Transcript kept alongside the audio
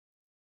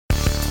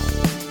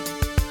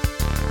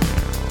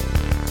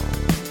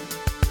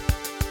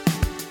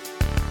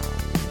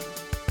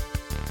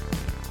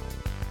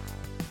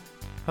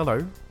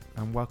Hello,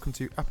 and welcome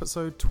to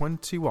episode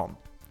 21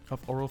 of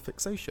Oral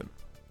Fixation.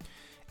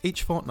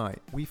 Each fortnight,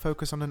 we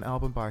focus on an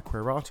album by a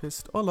queer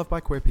artist or loved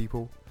by queer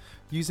people,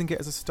 using it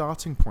as a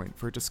starting point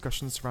for a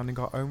discussion surrounding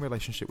our own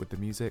relationship with the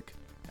music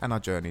and our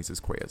journeys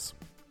as queers.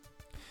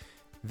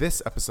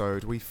 This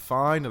episode, we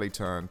finally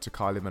turn to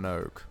Kylie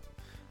Minogue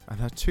and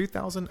her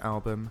 2000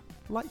 album,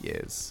 Light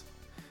Years,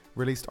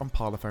 released on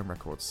Parlophone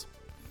Records.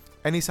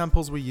 Any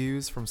samples we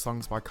use from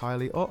songs by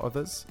Kylie or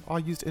others are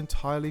used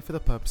entirely for the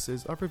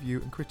purposes of review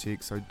and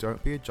critique, so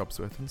don't be a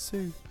Jobsworth and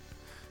sue.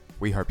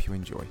 We hope you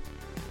enjoy.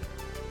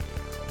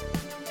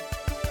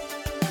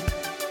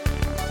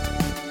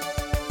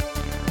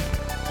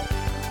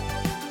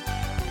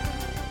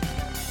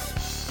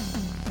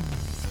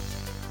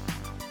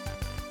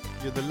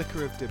 You're the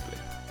Liquor of Dibley.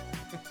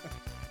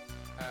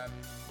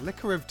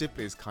 Liquor of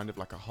Dibley is kind of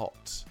like a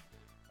hot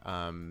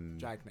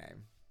drag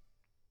name.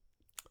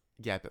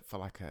 Yeah, but for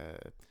like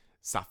a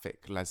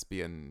sapphic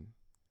lesbian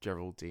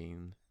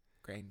Geraldine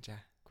Granger.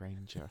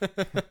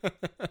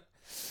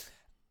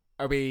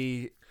 Are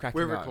we cracking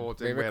We're on?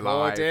 recording. We're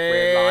live.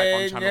 We're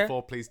live on Channel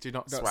 4. Please do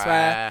not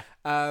swear.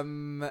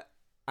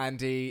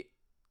 Andy,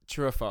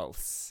 true or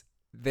false?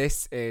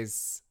 This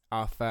is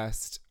our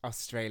first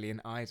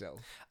Australian Idol.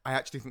 I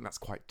actually think that's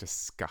quite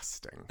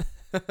disgusting.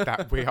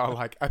 That we are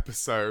like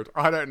episode,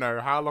 I don't know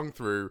how long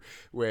through,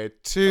 we're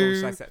two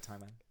Should I set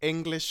time then?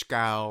 English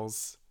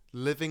gals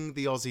living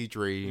the Aussie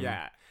dream.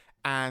 Yeah.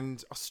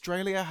 And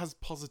Australia has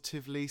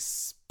positively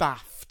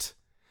spaffed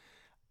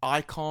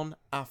icon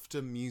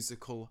after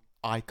musical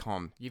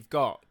icon. You've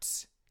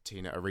got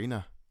Tina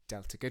Arena.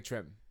 Delta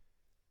Goodrum.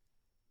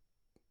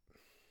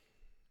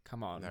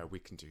 Come on. No, we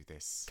can do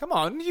this. Come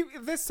on.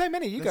 There's so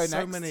many. You There's go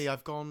next. so many.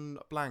 I've gone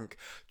blank.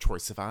 Troye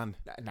Sivan.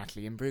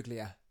 Natalie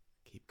Imbruglia.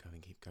 Keep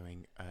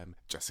going.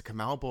 Jessica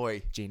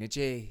Malboy. Gina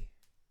G.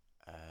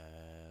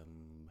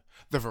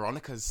 The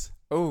Veronicas.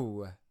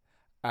 Oh.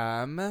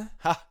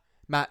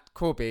 Matt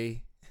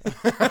Corby.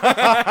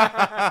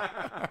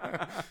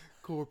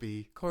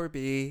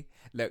 Corby.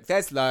 Look,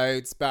 there's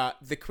loads, but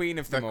the queen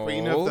of them all. The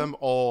queen of them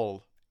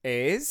all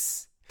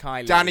is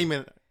Kylie. Danny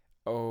Min.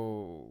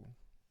 Oh.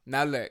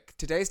 Now look,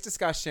 today's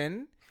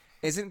discussion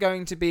isn't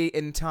going to be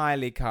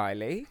entirely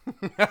Kylie.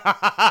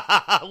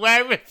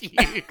 Where have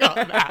you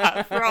got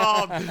that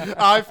from?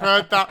 I've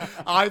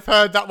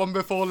heard that one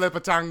before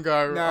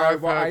Libertango. No,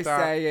 what I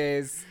say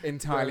is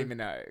entirely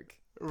Minogue.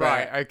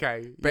 Right,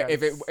 okay. But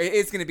yes. if it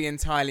is going to be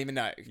entirely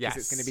Minogue, because Yes.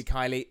 it's going to be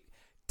Kylie,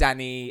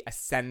 Danny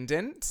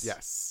Ascendant.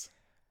 Yes.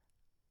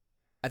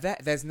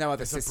 There's no other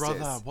There's sisters. a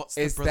brother. What's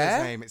the Is brother's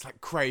there? name? It's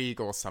like Craig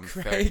or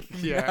something. Craig,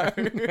 yeah.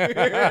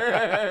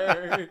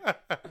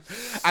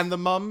 And the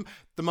mum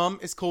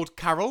is called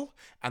Carol,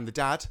 and the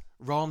dad,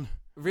 Ron.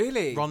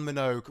 Really? Ron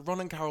Minogue.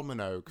 Ron and Carol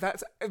Minogue.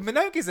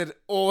 Minogue is an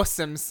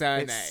awesome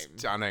surname. It's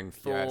stunning.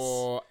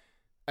 For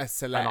a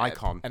celeb. An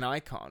icon. An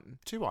icon.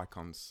 Two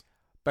icons.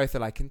 Both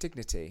alike in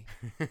dignity.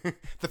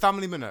 The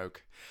family Minogue.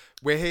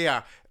 We're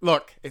here.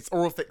 Look, it's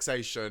Oral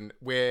Fixation.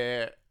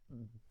 We're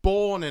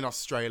born in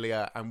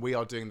Australia, and we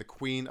are doing the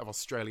Queen of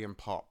Australian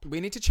Pop. We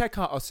need to check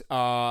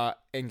our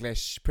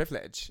English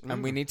privilege,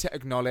 and we need to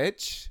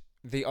acknowledge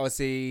the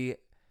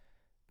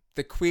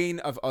Queen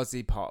of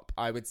Aussie Pop,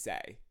 I would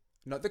say.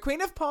 Not the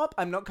Queen of Pop.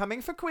 I'm not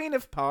coming for Queen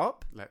of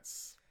Pop.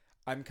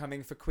 I'm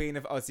coming for Queen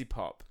of Aussie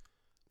Pop.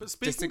 But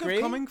speaking Disagree?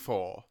 of coming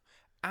for,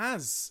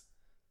 as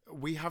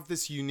we have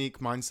this unique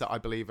mindset, I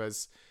believe,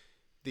 as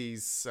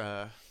these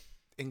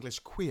English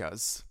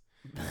queers.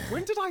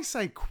 When did I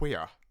say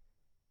queer?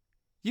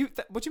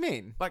 What do you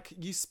mean? Like,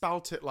 you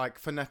spelt it like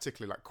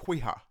phonetically, like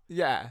queer.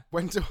 Yeah.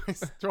 When do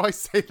I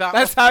say that?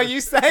 That's how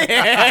you say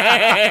it.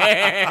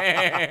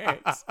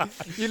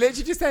 You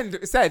literally just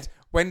said,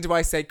 when do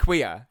I say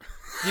queer?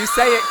 You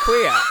say it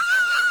queer.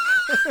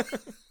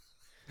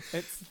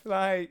 It's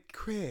like...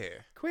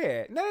 Queer.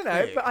 No,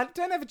 Queer. but I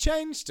don't ever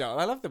change, doll.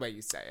 I love the way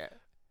you say it.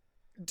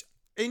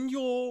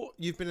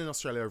 You've been in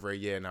Australia over a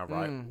year now,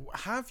 right?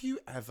 Have you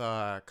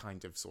ever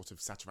kind of sort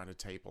of sat around a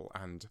table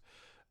and...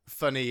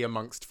 funny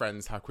amongst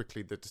friends how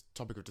quickly the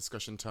topic of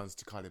discussion turns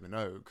to Kylie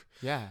Minogue.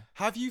 Yeah.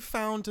 Have you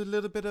found a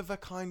little bit of a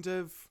kind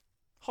of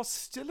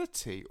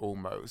hostility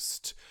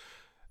almost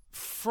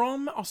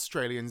from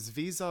Australians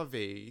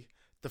vis-a-vis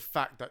the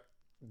fact that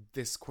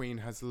this queen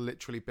has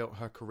literally built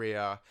her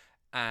career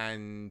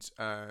and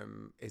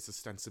is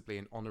ostensibly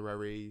an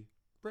honorary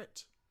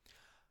Brit?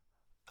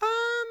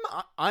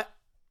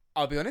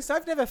 I'll be honest,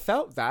 I've never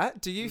felt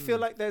that. Do you feel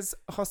like there's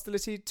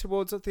hostility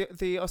towards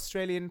the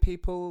Australian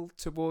people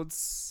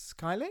towards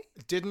Kylie?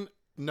 Didn't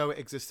know it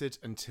existed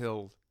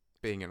until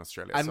being in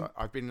Australia. So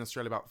I've been in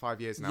Australia about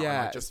 5 years now. Yeah.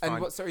 And I just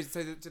find... so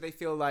do they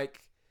feel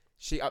like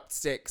she upped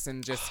sticks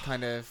and just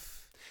kind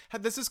of...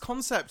 There's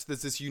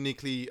this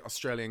uniquely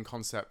Australian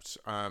concept.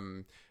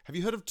 Have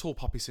you heard of tall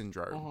poppy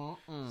syndrome?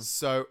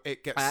 So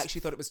it gets... I actually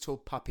thought it was tall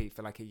puppy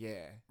for like a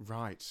year.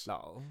 Right.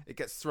 Lol. It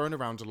gets thrown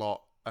around a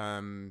lot.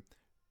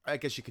 I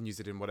guess you can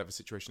use it in whatever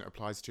situation it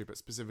applies to, but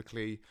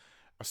specifically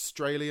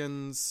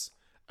Australians,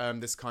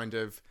 this kind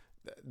of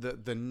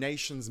the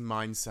nation's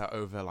mindset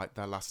over like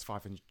their last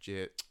 100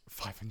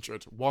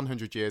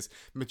 years,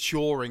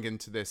 maturing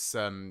into this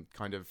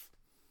kind of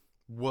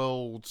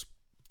world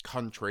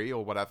country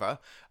or whatever,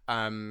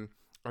 and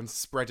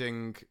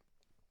spreading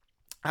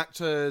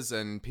actors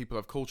and people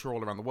of culture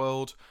all around the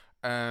world.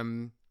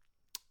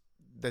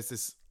 There's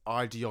this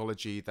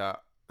ideology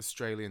that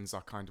Australians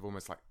are kind of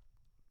almost like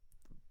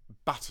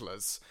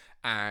battlers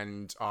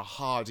and are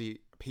hardy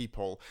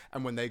people,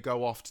 and when they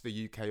go off to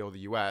the UK or the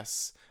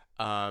US,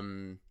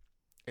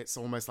 it's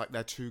almost like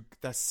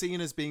they're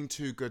seen as being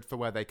too good for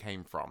where they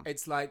came from.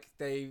 It's like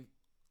they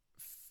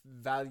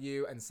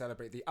value and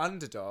celebrate the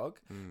underdog,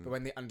 but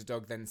when the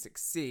underdog then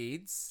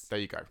succeeds, There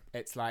you go.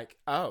 it's like,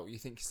 oh, you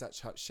think you're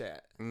such hot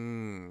shit.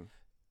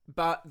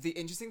 But the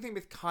interesting thing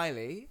with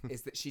Kylie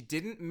is that she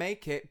didn't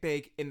make it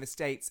big in the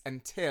States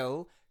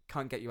until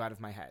Can't Get You Out of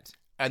My Head.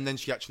 And then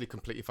she actually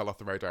completely fell off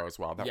the radar as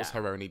well. That was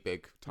her only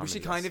big time. Was she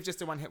kind of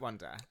just a one-hit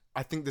wonder?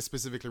 I think this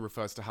specifically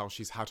refers to how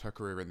she's had her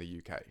career in the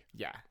UK.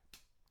 Yeah.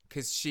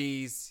 Because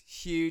she's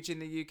huge in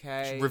the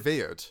UK. She's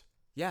revered.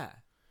 Yeah.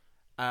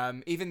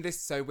 Even this,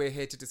 so we're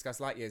here to discuss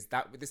Light Years.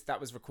 That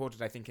was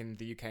recorded, I think, in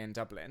the UK and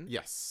Dublin.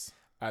 Yes.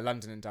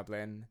 London and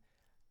Dublin.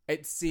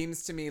 It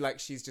seems to me like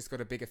she's just got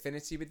a big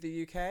affinity with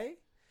the UK.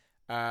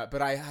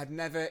 But I had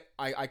never,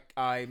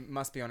 I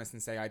must be honest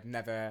and say I'd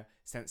never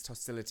sensed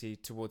hostility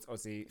towards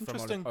Aussie from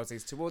all of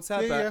Aussies towards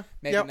her. But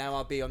maybe now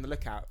I'll be on the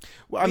lookout.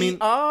 Well, we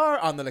are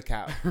on the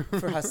lookout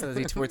for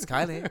hostility towards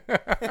Kylie.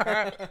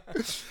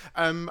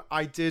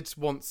 I did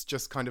once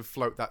just kind of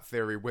float that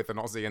theory with an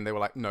Aussie, and they were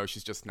like, "No,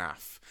 she's just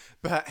naff."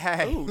 But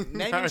hey, ooh,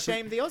 name and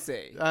shame the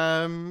Aussie.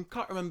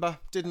 Can't remember.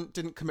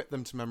 Didn't commit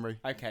them to memory.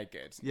 Okay,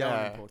 good. Yeah,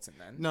 not important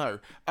then.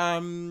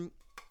 No.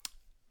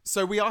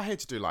 So we are here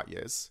to do Light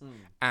Years,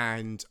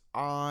 and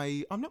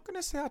I'm not going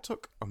to say I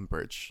took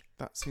umbrage.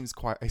 That seems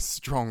quite a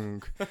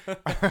strong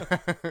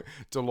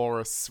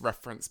Dolores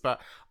reference,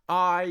 but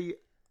I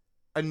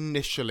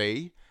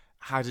initially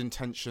had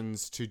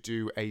intentions to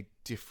do a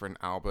different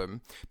album.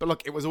 But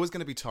look, it was always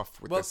going to be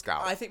tough with this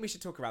gal. I think we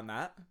should talk around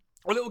that.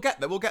 Well, we'll get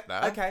there. We'll get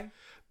there. Okay.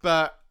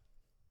 But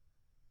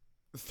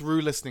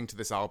through listening to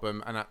this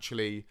album and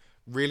actually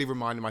really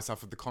reminding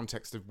myself of the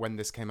context of when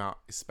this came out,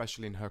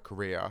 especially in her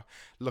career,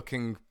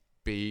 looking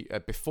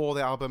before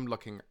the album,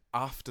 looking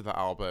after the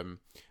album,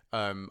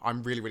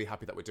 I'm really, really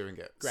happy that we're doing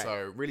it. Great.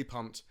 So really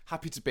pumped.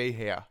 Happy to be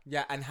here.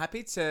 Yeah, and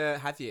happy to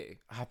have you.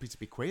 Happy to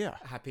be queer.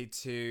 Happy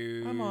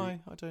to... Am I?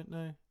 I don't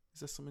know.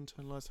 Is there some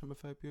internalized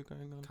homophobia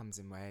going on? Comes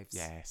in waves.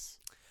 Yes.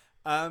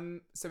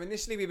 So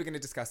initially we were going to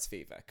discuss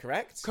Fever,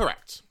 correct?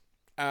 Correct.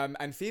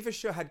 And Fever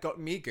sure had got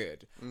me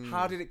good.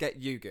 How did it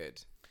get you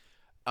good?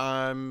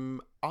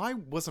 I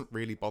wasn't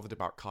really bothered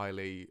about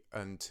Kylie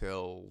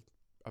until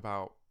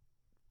about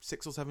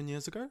 6 or 7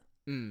 years ago.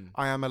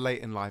 I am a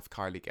late in life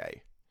Kylie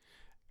gay.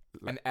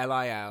 An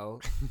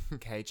LIL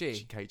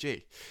KG.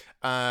 KG.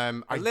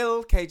 A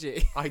lil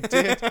KG.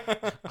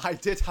 I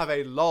did have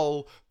a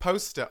LOL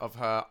poster of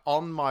her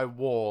on my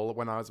wall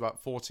when I was about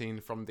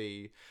 14 from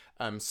the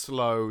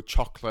slow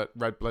chocolate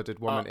red-blooded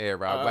woman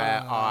era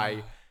where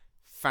I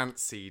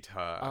fancied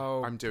her.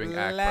 Oh, I'm doing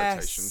air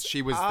quotations.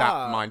 She was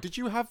that mine. Did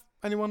you have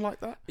anyone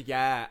like that?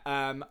 Yeah.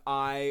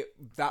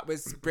 That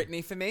was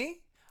Britney for me.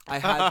 I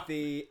had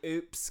the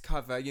Oops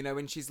cover, you know,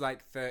 when she's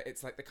like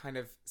it's like the kind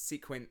of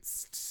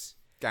sequenced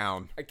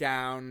gown,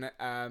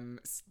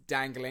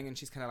 dangling, and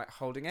she's kind of like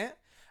holding it.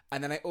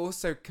 And then I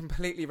also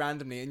completely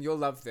randomly, and you'll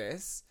love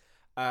this,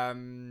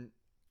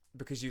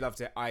 because you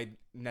loved it. I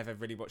never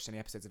really watched any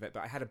episodes of it,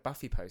 but I had a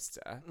Buffy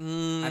poster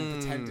and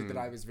pretended that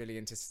I was really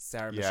into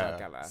Sarah Michelle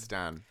Gellar.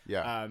 Stan.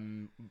 Yeah.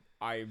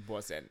 I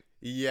wasn't.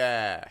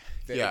 Yeah.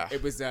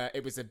 It was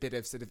a bit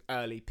of sort of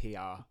early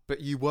PR.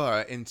 But you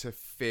were into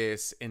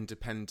fierce,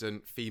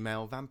 independent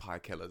female vampire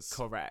killers.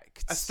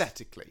 Correct.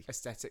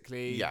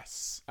 Aesthetically.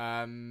 Yes.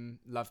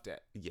 Loved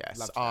it. Yes.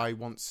 Loved I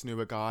once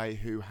knew a guy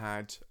who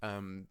had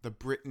the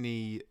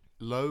Britney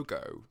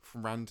logo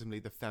from randomly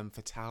the Femme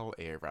Fatale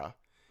era.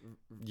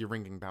 You're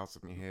ringing bells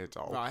with me here,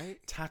 doll. Right.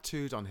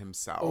 Tattooed on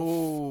himself.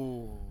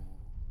 Oh.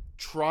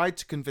 Tried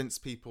to convince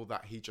people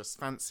that he just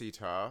fancied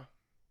her.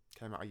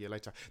 Came out a year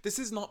later. This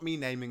is not me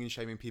naming and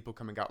shaming people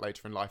coming out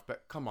later in life,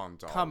 but come on,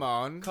 doll. Come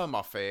on. Come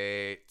off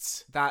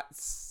it.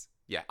 That's...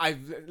 Yeah. I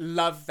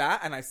love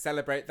that and I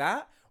celebrate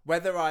that.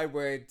 Whether I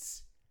would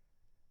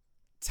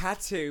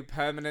tattoo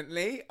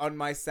permanently on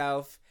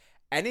myself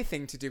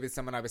anything to do with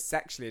someone I was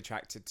sexually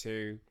attracted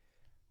to,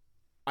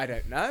 I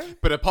don't know.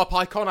 But a pop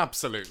icon,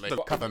 absolutely.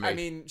 Cover me. I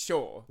mean,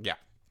 sure. Yeah.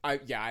 I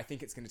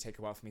think it's going to take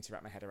a while for me to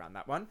wrap my head around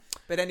that one.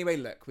 But anyway,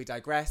 look, we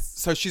digress.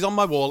 So she's on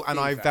my wall, and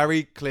I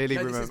very clearly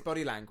remember... This is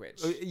body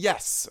language.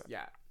 Yes.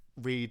 Yeah.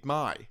 Read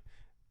my...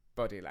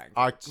 Body language.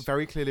 I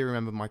very clearly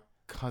remember my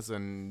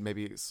cousin,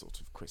 maybe it's sort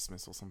of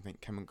Christmas or something,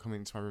 coming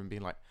into my room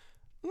being like,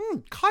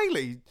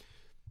 Kylie,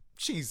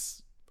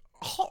 she's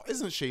hot,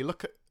 isn't she?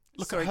 Look at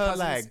her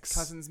legs.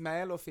 Cousins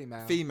male or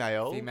female?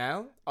 Female.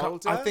 Female?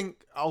 Older? I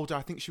think older.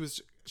 I think she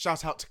was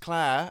shout out to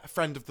Claire, a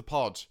friend of the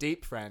pod.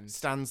 Deep friends.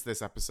 Stands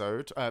this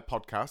episode,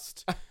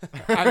 podcast.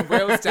 And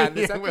will stand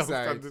this Yeah, will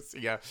episode. stand this,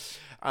 yeah.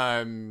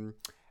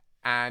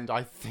 And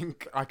I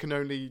think I can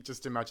only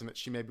just imagine that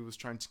she maybe was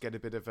trying to get a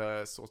bit of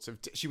a sort of...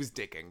 she was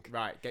digging.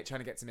 Right, trying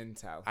to get some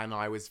intel. And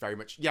I was very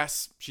much,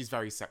 yes, she's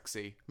very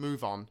sexy.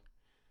 Move on.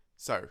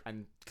 So.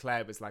 And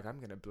Claire was like, I'm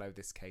going to blow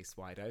this case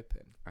wide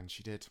open. And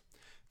she did.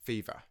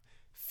 Fever.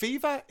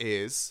 Fever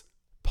is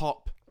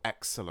pop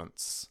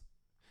excellence.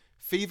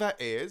 Fever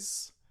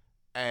is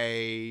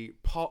a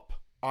pop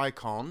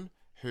icon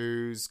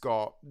who's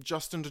got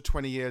just under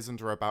 20 years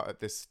under her belt at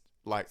this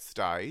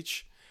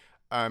stage,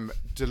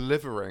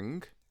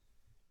 delivering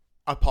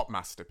a pop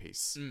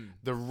masterpiece.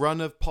 The run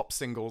of pop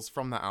singles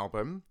from that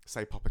album,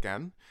 Say Pop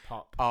Again,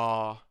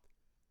 are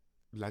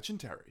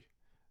legendary.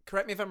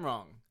 Correct me if I'm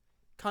wrong.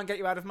 Can't Get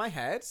You Out of My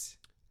Head.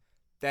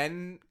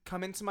 Then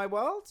Come Into My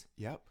World.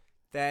 Yep.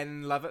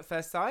 Then Love at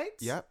First Sight.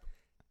 Yep.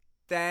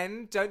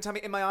 Then Don't Tell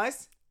Me In My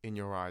Eyes. In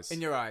Your Eyes. In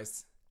Your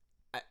Eyes.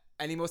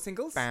 Any more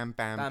singles? Bam,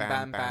 bam, bam,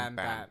 bam, bam,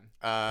 bam.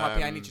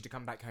 Puppy, I Need You to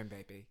Come Back Home,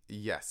 Baby.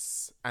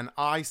 Yes. And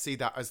I see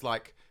that as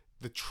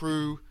the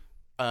true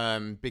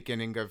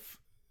beginning of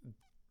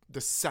the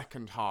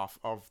second half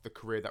of the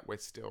career that we're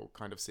still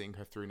kind of seeing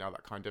her through now.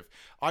 That kind of,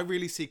 I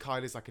really see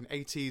Kylie as an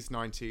 80s,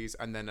 90s,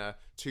 and then a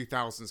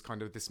 2000s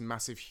kind of this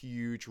massive,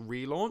 huge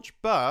relaunch.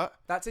 But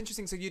that's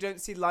interesting. So you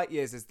don't see Light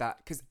Years as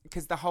that,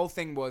 because the whole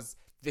thing was,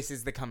 this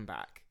is the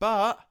comeback.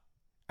 But,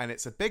 and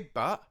it's a big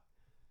but,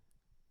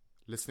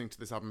 listening to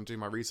this album, doing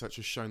my research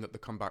has shown that the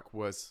comeback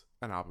was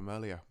an album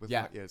earlier with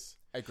Light Years.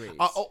 Agreed.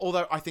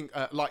 Although I think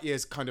Light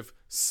Years kind of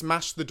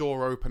smashed the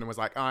door open and was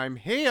like, I'm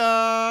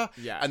here.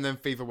 Yeah. And then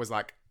Fever was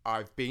like,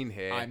 I've been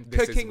here. I'm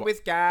cooking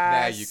with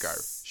gas. There you go.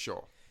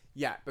 Sure.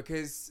 Yeah,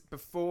 because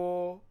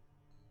before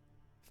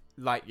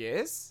Light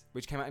Years,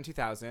 which came out in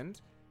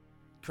 2000,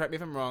 correct me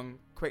if I'm wrong,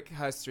 quick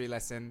history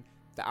lesson,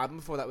 the album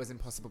before that was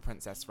Impossible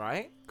Princess,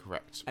 right?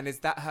 Correct. And is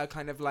that her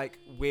kind of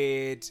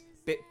weird,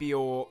 bit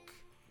Bjork?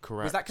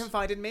 Correct. Was that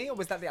Confide in Me, or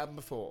was that the album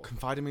before?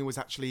 Confide in Me was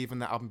actually even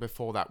the album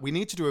before that. We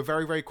need to do a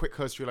very, very quick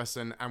history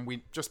lesson, and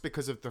we just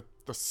because of the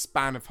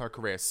span of her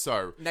career.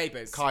 So,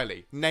 Neighbours.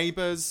 Kylie.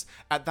 Neighbours,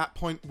 at that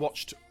point,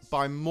 watched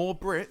by more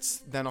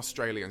Brits than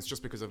Australians,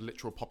 just because of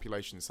literal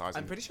population size.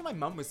 I'm pretty sure my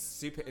mum was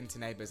super into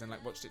Neighbours and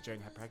watched it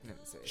during her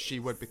pregnancy. She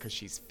would, because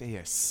she's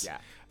fierce. Yeah.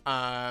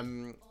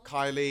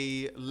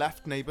 Kylie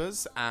left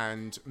Neighbours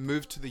and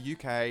moved to the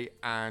UK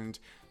and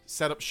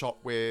set up shop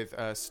with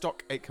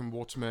Stock Aitken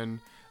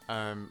Waterman.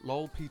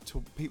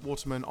 Pete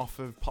Waterman off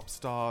of Pop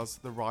Stars,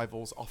 The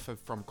Rivals off of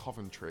From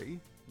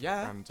Coventry.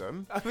 Yeah.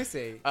 Random. Oh, is he?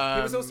 He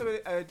was also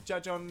a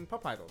judge on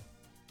Pop Idol.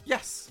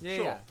 Yes, Yeah,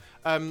 sure.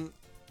 yeah.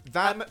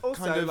 That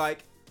also kind of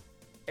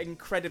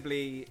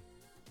incredibly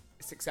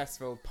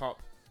successful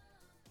pop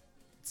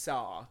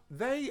star.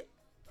 They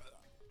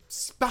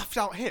spaffed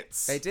out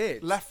hits. They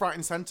did. Left, right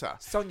and centre.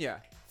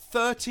 Sonia.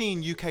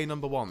 13 UK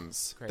number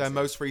ones. Crazy. Their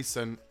most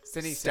recent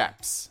Sinisa.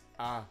 Steps.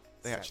 Ah.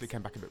 They Steps. actually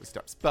came back a bit with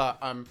Steps.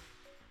 But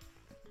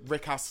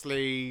Rick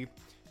Astley,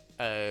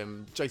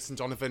 Jason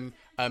Donovan,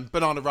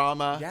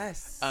 Bananarama.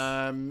 Yes.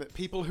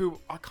 People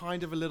who are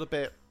kind of a little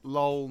bit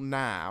lol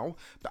now,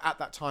 but at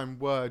that time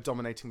were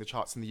dominating the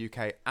charts in the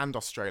UK and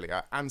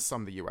Australia and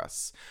some the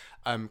US.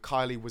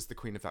 Kylie was the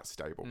queen of that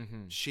stable.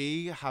 Mm-hmm.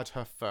 She had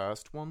her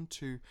first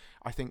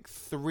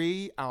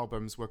 3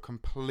 albums were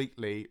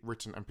completely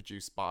written and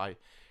produced by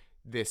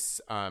this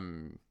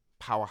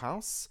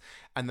powerhouse.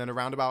 And then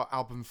around about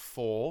album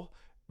 4,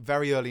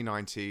 very early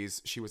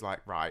 90s, she was like,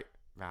 right,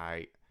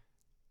 I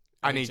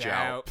need your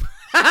help.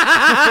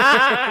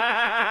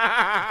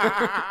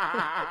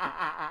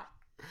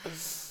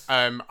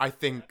 I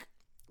think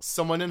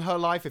someone in her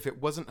life, if it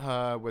wasn't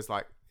her, was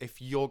like,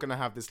 if you're going to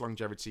have this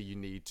longevity, you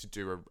need to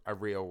do a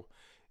real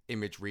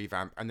image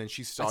revamp. And then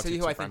she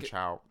started to branch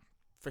out.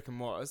 Frickin'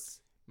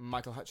 was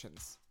Michael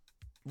Hutchence.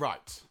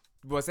 Right.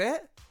 Was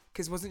it?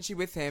 Because wasn't she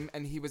with him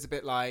and he was a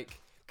bit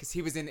because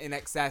he was in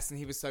InXS and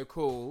he was so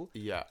cool.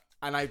 Yeah.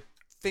 And I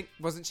think,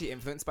 wasn't she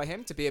influenced by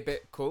him to be a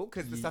bit cool?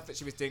 Because the stuff that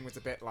she was doing was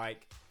a bit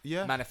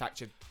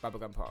manufactured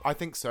bubblegum pop. I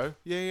think so.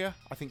 Yeah.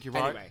 I think you're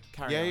right. Anyway,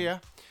 carry on.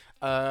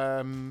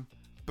 Yeah.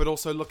 But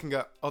also looking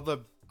at other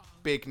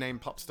big name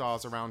pop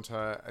stars around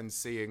her and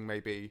seeing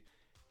maybe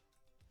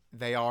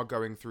they are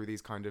going through these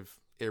kind of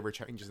era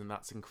changes and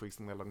that's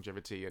increasing their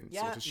longevity and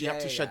sort of she had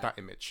to shed that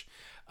image.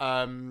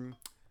 I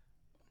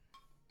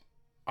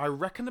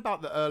reckon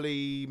about the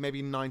early,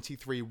 maybe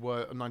 93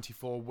 or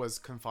 94 was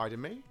Confide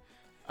in Me.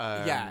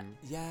 Yeah.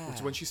 Which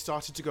is when she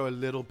started to go a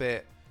little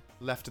bit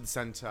left of the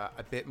centre,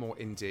 a bit more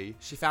indie.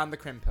 She found the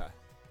crimper.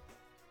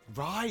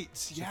 Right,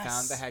 She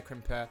found the hair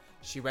crimper.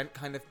 She went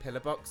kind of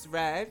pillar box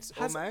red,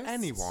 Has almost.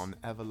 anyone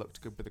ever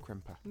looked good with a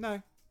crimper? No.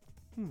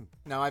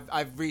 No,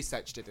 I've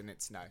researched it and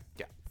it's no.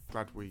 Yeah,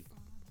 glad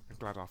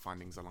our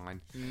findings align.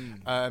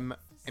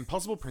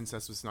 Impossible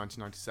Princess was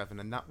 1997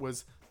 and that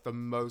was the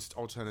most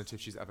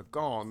alternative she's ever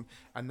gone.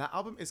 And that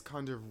album is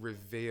kind of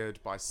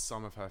revered by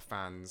some of her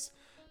fans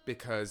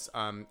because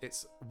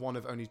it's one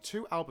of only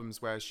 2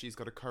 albums where she's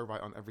got a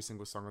co-write on every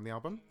single song on the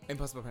album.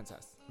 Impossible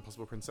Princess.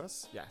 Impossible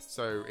Princess. Yes.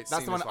 So it's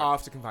That's seen the one as, like,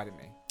 after Confide in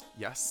Me.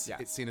 Yes. Yeah.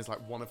 It's seen as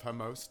like one of her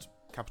most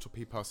capital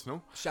P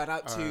personal. Shout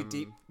out to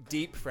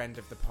deep friend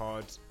of the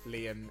pod,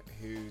 Liam,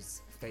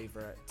 whose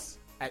favourite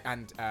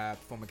and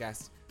former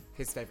guest.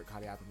 His favourite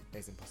Kylie album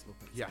is Impossible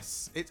Princess.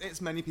 Yes, it's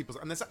many people's.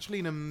 And there's actually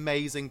an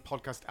amazing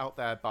podcast out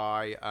there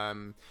by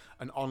an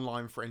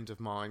online friend of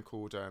mine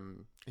called,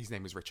 his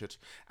name is Richard.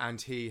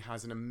 And he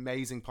has an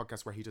amazing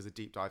podcast where he does a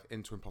deep dive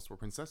into Impossible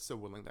Princess. So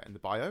we'll link that in the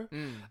bio.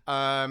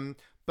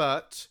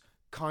 But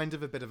kind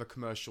of a bit of a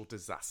commercial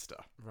disaster.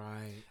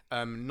 Right.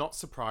 Not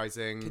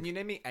surprising. Can you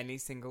name me any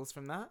singles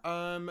from that?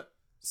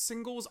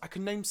 Singles, I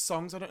can name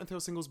songs. I don't know if there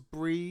were singles.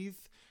 Breathe,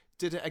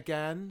 Did It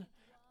Again.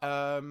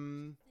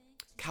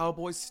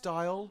 Cowboy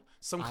Style,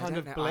 Some Kind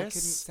of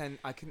Bliss.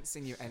 I couldn't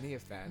sing you any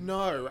of them.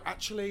 No,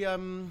 actually, I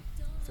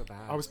feel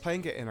bad. I was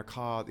playing it in a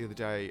car the other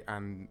day,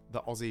 and the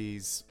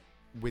Aussies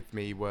with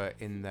me were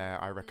in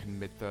their, I reckon,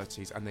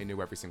 mid-30s, and they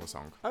knew every single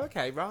song. Oh,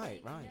 okay,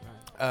 right.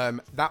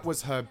 That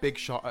was her big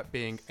shot at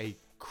being a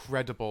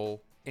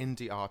credible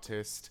indie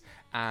artist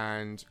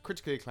and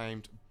critically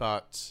acclaimed,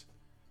 but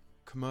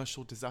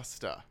commercial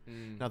disaster.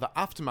 Now, the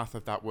aftermath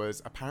of that was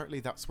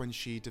apparently that's when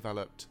she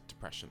developed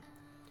depression.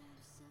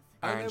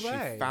 And she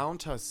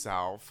found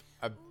herself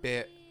a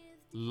bit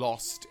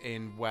lost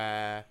in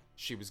where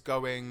she was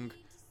going,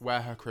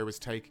 where her career was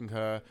taking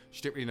her.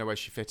 She didn't really know where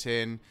she fit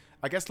in.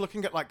 I guess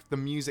looking at like the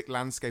music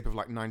landscape of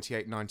like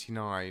 98,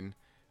 99,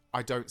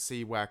 I don't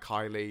see where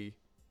Kylie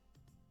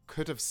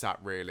could have sat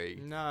really.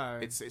 No.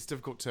 It's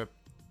difficult to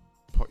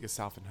put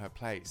yourself in her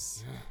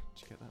place.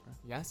 Did you get that right?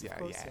 Yes, of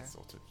course, yeah,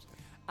 sort of.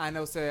 And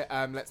also,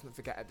 let's not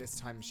forget at this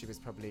time she was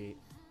probably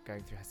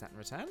going through her Saturn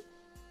return.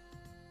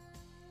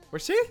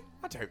 Was she?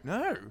 I don't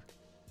know.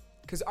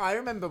 Because I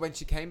remember when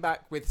she came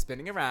back with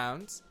Spinning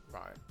Around,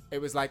 Right. it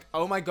was like,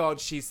 oh my God,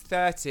 she's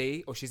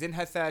 30 or she's in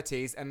her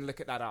 30s and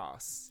look at that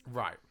ass.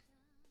 Right.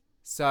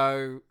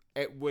 So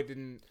it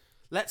wouldn't...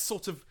 Let's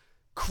sort of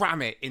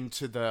cram it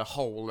into the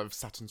whole of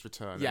Saturn's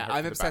Return. Yeah,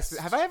 I'm obsessed with...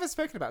 Have I ever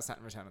spoken about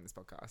Saturn Return on this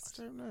podcast?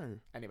 I don't know.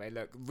 Anyway,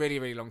 look, really,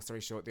 really long story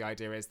short, the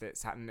idea is that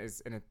Saturn is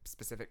in a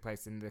specific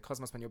place in the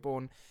cosmos when you're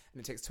born, and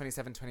it takes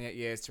 27, 28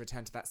 years to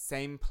return to that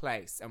same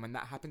place. And when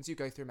that happens, you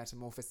go through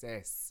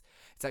metamorphosis.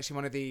 It's actually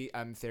one of the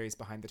theories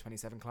behind the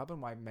 27 Club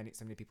and why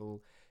so many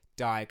people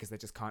die, because they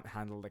just can't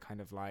handle the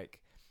kind of like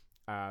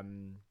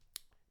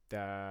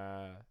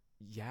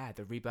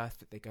the rebirth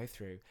that they go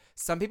through.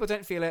 Some people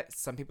don't feel it.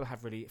 Some people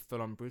have really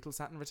full-on brutal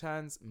Saturn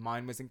returns.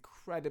 Mine was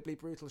incredibly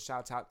brutal.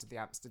 Shout out to the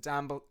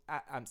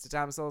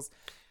Amsterdamsels,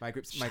 my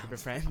group of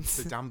friends.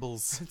 The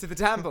Dambles. To the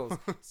Dambles.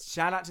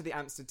 Shout out to the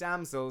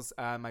Amsterdamsels,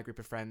 my group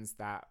of friends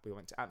that we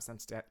went to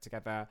Amsterdam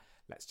together.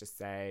 Let's just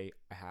say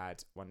I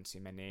had one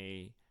too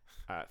many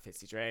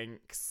fizzy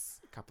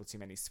drinks, a couple too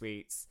many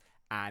sweets,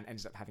 and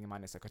ended up having a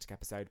minor psychotic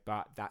episode.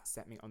 But that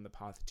set me on the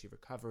path to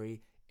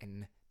recovery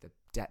in the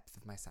depth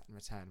of my Saturn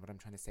return. What I'm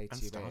trying to say to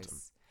you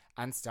is...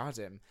 And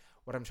stardom.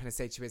 What I'm trying to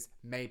say to you is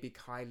maybe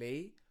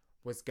Kylie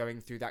was going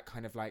through that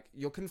kind of like...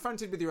 You're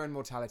confronted with your own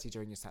mortality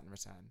during your Saturn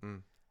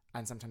return.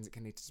 And sometimes it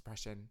can lead to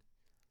depression.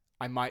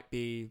 I might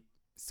be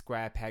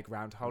square peg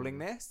round holing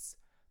this,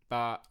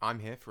 but... I'm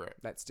here for it.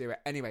 Let's do it.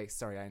 Anyway,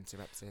 sorry I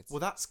interrupted. Well,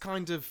 that's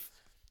kind of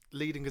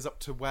leading us up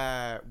to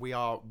where we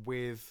are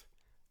with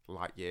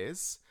Light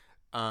Years.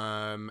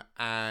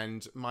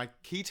 And my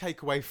key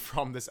takeaway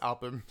from this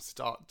album,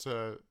 start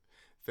to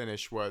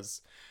finish,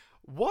 was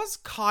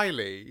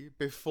Kylie,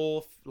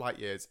 before Light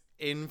Years,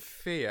 in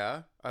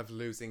fear of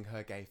losing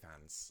her gay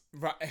fans?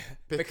 Right,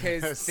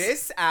 because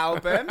this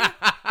album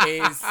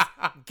is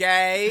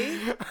gay.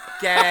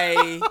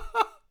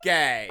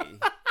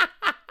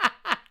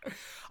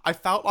 I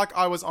felt like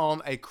I was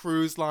on a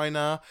cruise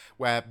liner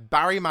where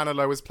Barry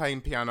Manilow was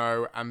playing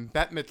piano and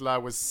Bette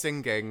Midler was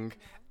singing,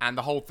 and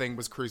the whole thing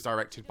was cruise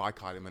directed by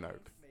Kylie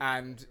Minogue.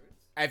 And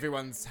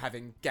everyone's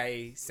having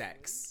gay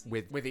sex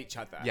with each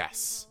other.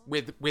 Yes.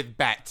 With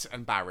Bette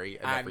and Barry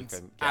and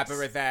everything. Yes. ABBA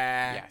are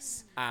there.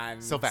 Yes.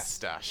 And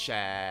Sylvester,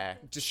 Cher,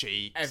 just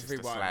Chic,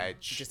 everyone.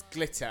 Sledge. Just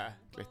glitter.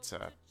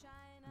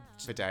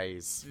 For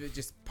days.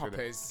 Just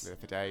poppers.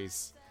 For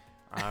days.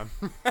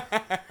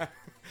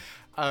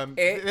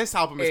 This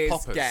album is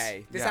poppers.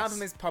 Gay. This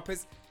album is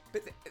poppers.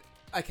 But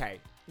okay,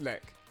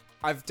 look,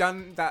 I've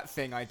done that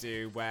thing I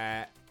do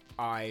where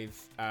I've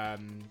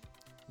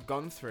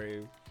gone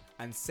through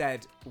and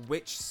said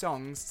which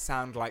songs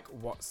sound like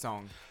what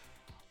song.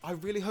 I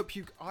really hope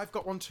I've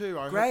got one too.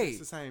 I Great. hope it's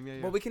the same.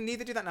 Yeah. Well, we can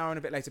neither do that now or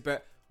a bit later,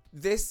 but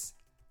this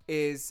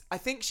is... I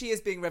think she is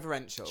being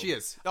reverential. She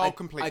is. Oh,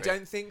 completely. I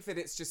don't think that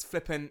it's just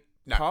flippant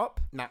No. pop.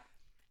 No.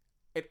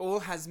 It all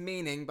has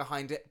meaning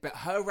behind it, but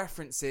her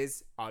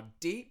references are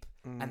deep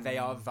and they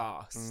are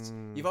vast.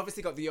 You've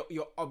obviously got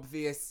your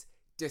obvious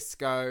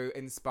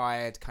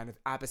disco-inspired kind of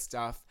ABBA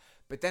stuff,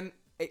 but then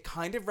it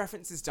kind of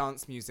references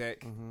dance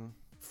music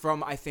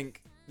from, I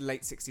think,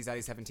 late 60s,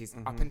 early 70s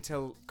up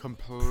until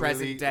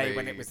present day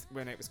when it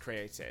was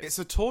created. It's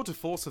a tour de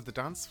force of the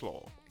dance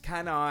floor.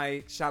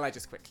 Shall I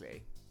just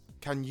quickly?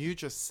 Can you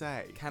just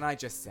say? Can I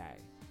just say?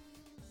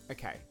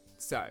 Okay,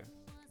 so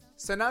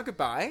now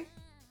goodbye.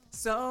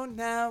 So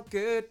now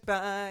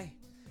goodbye.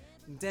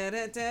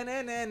 Goodbye.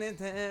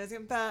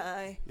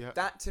 Yeah.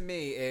 That to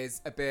me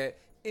is a bit.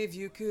 If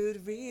you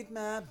could read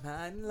my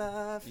mind,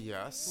 love.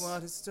 Yes.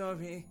 What a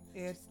story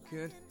it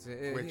could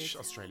be. Which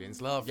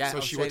Australians love. Yeah, so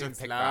she would have Australians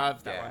picked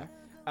love that.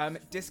 one.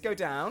 Disco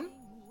Down.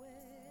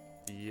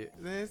 Yeah.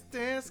 This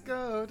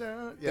disco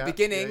down. The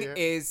beginning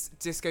is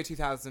Disco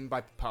 2000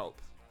 by Pulp.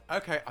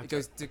 Okay. It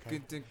goes.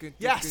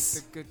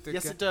 Yes.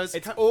 Yes, it does.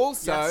 It's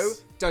also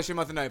Does Your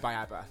Mother Know by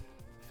ABBA.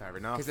 Fair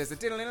enough. Because there's a.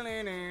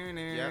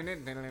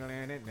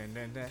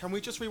 Can we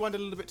just rewind a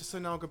little bit to So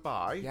Now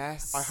Goodbye?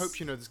 Yes. I hope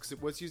you know this because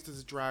it was used as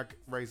a drag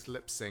raised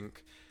lip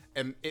sync.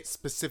 It's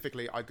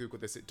specifically, I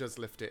googled this, it does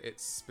lift it.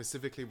 It's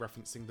specifically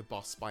referencing The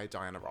Boss by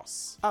Diana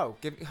Ross. Oh,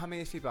 how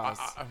many a few bars?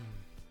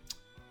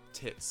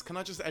 Tits. Can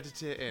I just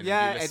edit it in?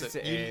 Yeah, You listen- edit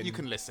it you, in. You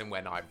can listen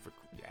when I...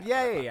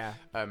 Yeah.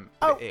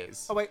 But it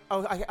is. Oh wait.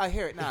 Oh, I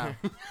hear it now.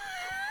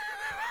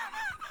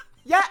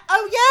 Yeah.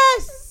 Oh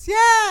yes.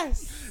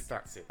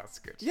 That's it. That's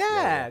good.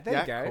 Yeah.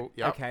 There you go. Cool,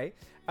 yep. Okay.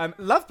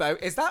 Love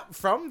Boat. Is that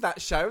from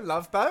that show,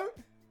 Love Boat?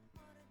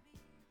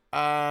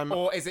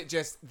 Or is it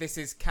just this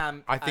is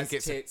camp? I think as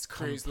it's a tits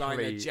cruise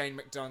liner complete- Jane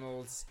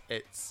McDonald's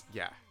It's,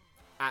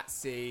 at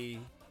sea,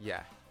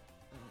 yeah.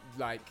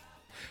 like.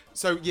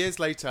 So years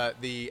later,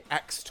 the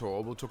X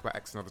tour, we'll talk about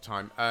X another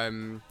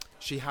time,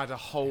 she had a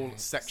whole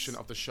section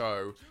of the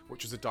show,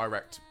 which was a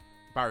direct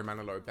Barry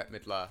Manilow, Bette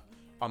Midler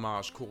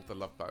homage called The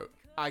Love Boat.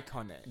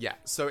 Iconic. Yeah,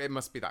 so it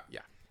must be that,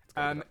 yeah.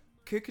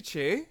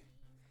 Cuckoo.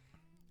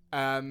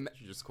 Did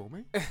you just call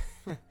me?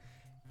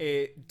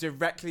 It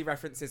directly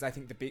references, I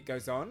think, The Beat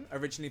Goes On,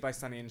 originally by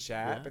Sonny and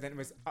Cher, Yeah. but then it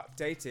was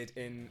updated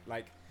in,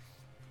 like,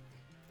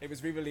 it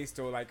was re-released,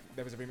 or, like,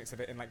 there was a remix of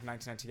it in, like,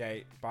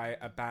 1998 by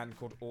a band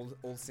called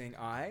All Seeing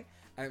Eye,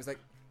 and it was like,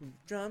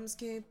 drums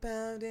keep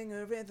pounding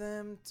a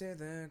rhythm to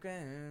the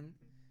ground.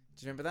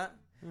 Do you remember that?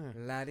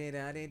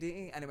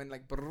 La-di-da-di-di, and it went,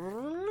 like,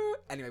 brrrr.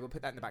 Anyway, we'll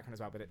put that in the background as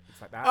well, but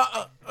it's like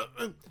that.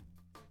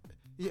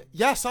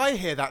 Yes, I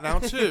hear that now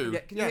too. Yeah,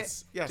 can you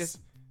yes. Just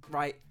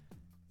right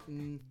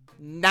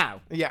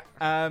now. Yeah.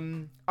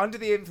 Under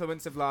the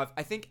Influence of Love.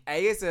 I think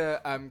A is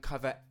a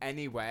cover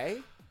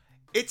anyway.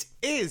 It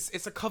is.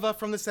 It's a cover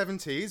from the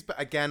 70s, but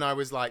again, I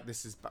was like,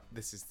 this is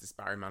this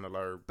Barry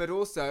Manilow. But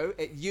also,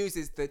 it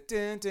uses the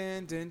dun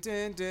dun dun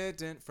dun dun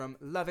dun from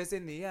Love Is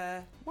in the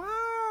Air.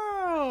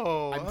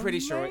 Wow. I'm pretty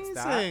sure it's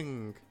that.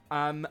 Amazing.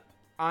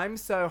 I'm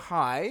So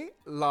High,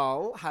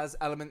 lol, has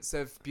elements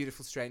of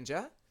Beautiful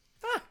Stranger.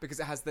 Because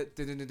it has the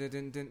in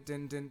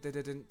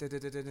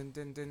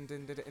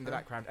the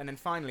background. And then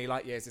finally,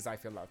 Light Years is I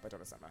Feel Love by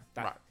Donna Summer.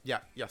 Right. Yeah.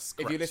 Yes.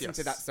 If Correct, you listen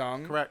to that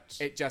song, correct.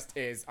 it just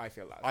is I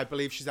Feel Love. I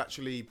believe she's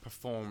actually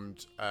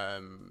performed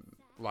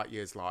Light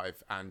Years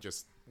live and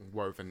just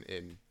woven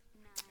in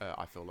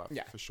I Feel Love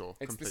for sure.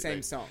 It's completely. the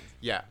same song.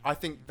 Yeah. I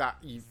think that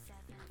you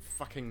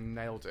fucking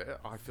nailed it.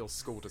 I feel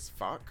schooled as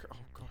fuck. Oh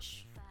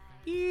gosh.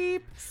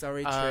 Beep.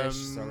 Sorry,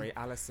 Trish. Sorry,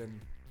 Alison.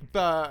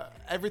 But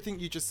everything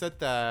you just said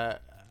there,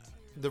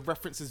 the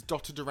references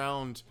dotted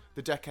around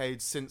the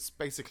decades since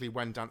basically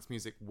when dance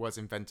music was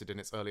invented in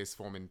its earliest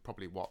form in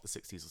probably the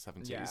 60s or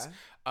 70s.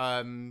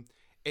 Yeah.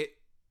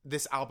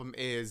 This album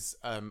is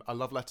a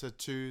love letter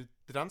to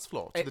the dance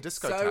floor, to the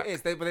discotheque. So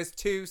is. There's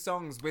two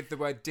songs with the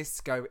word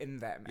disco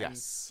in them.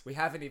 Yes. And we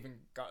haven't even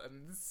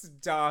gotten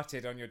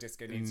started on your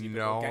disco needs.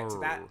 No. We'll get to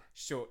that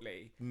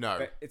shortly. No.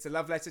 But it's a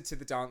love letter to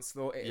the dance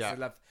floor. It is a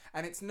love...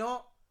 And it's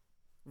not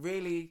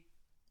really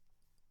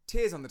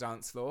tears on the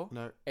dance floor.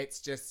 No. It's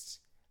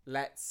just...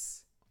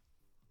 let's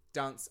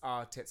dance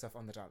our tits off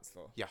on the dance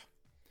floor. Yeah.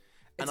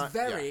 It's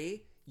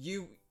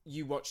you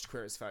watched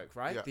Queer as Folk,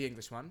 right? Yeah. The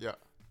English one. Yeah.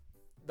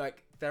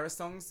 Like, there are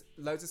songs,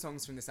 loads of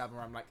songs from this album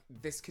where I'm like,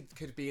 this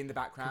could be in the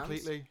background.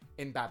 Completely.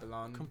 In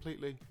Babylon.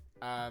 Completely.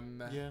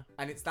 Yeah.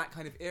 And it's that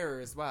kind of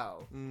era as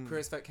well. Mm. Queer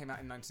as Folk came out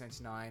in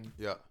 1999.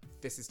 Yeah.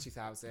 This is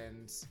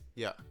 2000.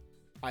 Yeah.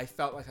 I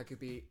felt like I could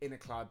be in a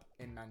club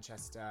in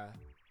Manchester,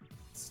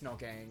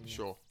 snogging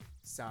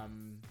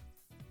some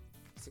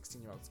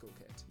 16-year-old school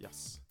kid.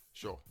 Yes.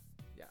 Sure.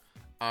 Yeah.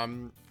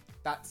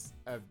 That's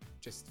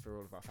just for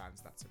all of our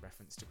fans. That's a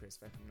reference to Queer as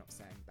Folk. I'm not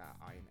saying that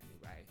I in any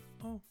way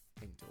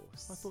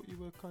endorse. I thought you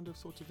were kind of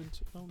sort of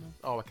into... Oh, no.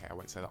 Oh, okay. I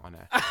won't say that on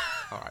air.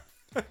 All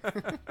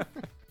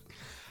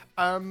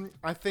right.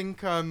 I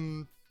think...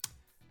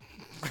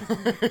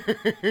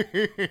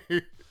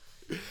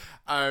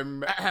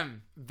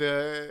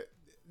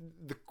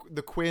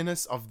 the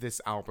queerness of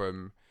this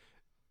album...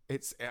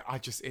 It's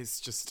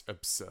just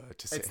absurd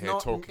to sit here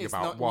talking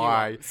about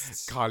why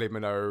Kylie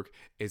Minogue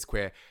is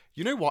queer.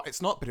 You know what?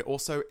 It's not, but it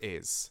also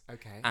is.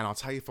 Okay. And I'll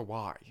tell you for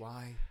why.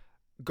 Why?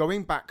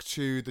 Going back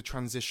to the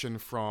transition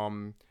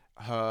from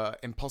her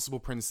Impossible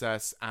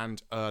Princess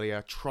and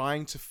earlier,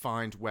 trying to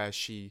find where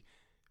she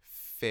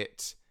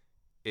fitted,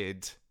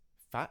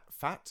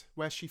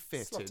 where she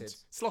fitted,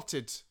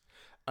 slotted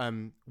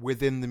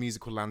within the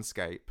musical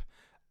landscape.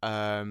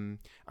 And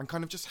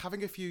kind of just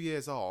having a few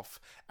years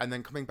off and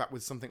then coming back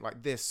with something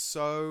like this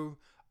so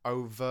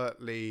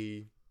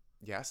overtly,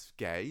 yes,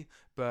 gay,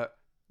 but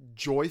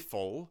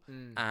joyful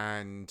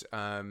and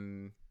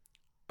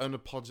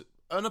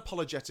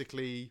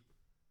unapologetically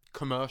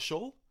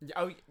commercial.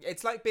 Oh,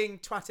 it's like being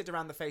twatted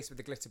around the face with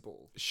a glitter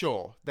ball.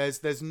 Sure,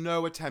 there's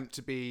no attempt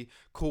to be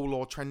cool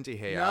or trendy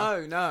here.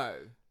 No.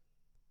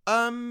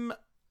 On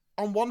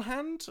one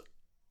hand,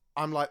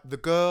 I'm like, the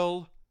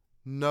girl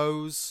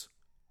knows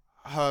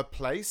her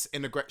place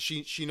in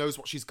she knows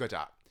what she's good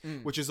at.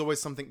 Which is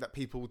always something that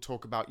people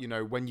talk about, you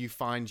know, when you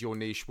find your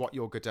niche, what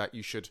you're good at,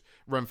 you should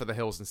run for the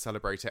hills and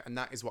celebrate it. And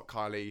that is what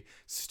Kylie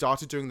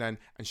started doing then,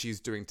 and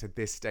she's doing to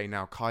this day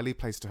now. Kylie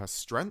plays to her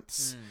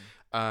strengths.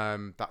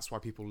 That's why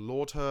people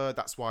laud her.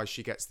 That's why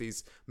she gets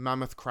these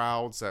mammoth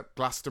crowds at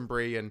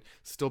Glastonbury and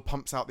still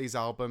pumps out these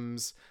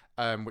albums,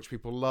 which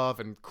people love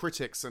and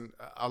critics and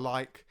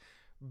alike.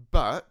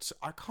 But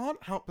I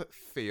can't help but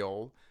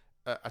feel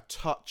a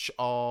touch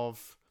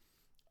of,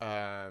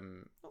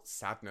 not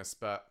sadness,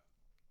 but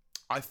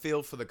I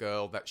feel for the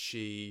girl that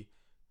she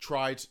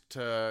tried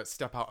to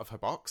step out of her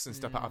box and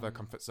step out of her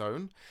comfort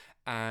zone.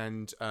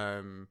 And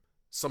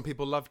some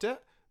people loved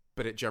it,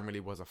 but it generally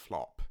was a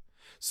flop.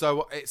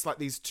 So it's like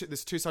this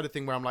two-sided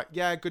thing where I'm like,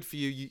 yeah, good for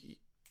you.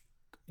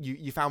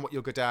 You found what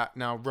you're good at.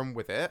 Now run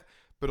with it.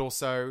 But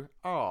also,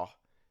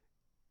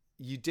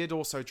 you did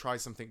also try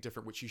something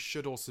different, which you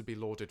should also be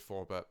lauded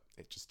for, but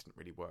it just didn't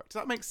really work.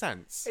 Does that make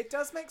sense? It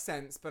does make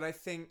sense, but I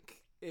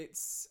think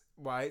it's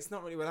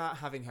not really, without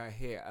having her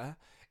here,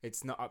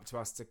 it's not up to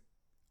us to,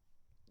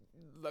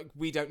 like,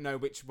 we don't know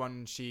which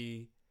one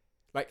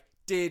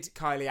did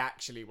Kylie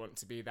actually want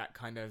to be that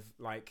kind of,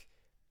 like,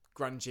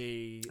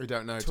 grungy, we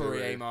don't know,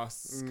 Tori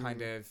Amos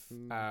kind of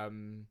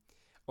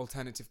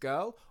alternative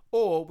girl?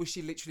 Or was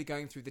she literally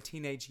going through the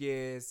teenage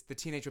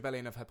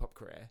rebellion of her pop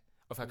career,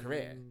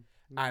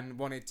 and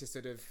wanted to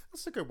sort of...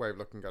 That's a good way of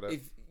looking at it.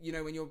 If, you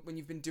know, when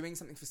you've been doing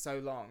something for so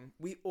long,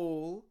 we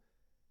all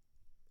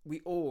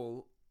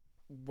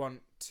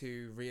want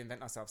to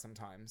reinvent ourselves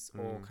sometimes,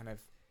 or kind of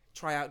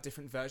try out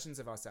different versions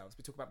of ourselves.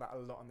 We talk about that a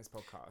lot on this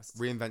podcast.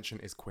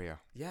 Reinvention is queer.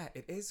 Yeah,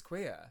 it is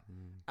queer.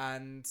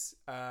 And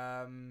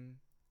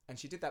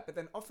she did that, but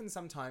then often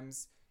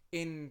sometimes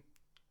in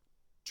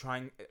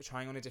trying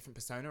on a different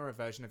persona or a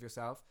version of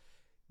yourself,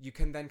 you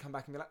can then come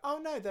back and be like, oh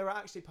no, there are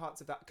actually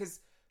parts of that, because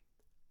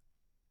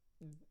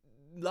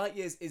Light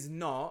Years is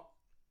not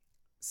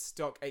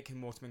stock Aitken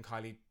Waterman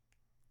Kylie,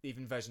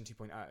 even version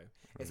 2.0.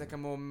 It's like a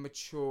more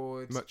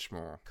matured, much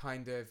more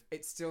kind of,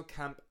 it's still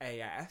camp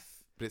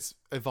AF, but it's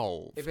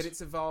evolved. But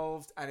it's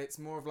evolved, and it's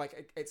more of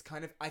like, it's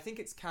kind of, I think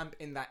it's camp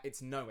in that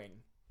it's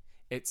knowing.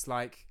 It's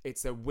like,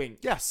 it's a wink.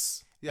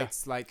 Yes. Yeah.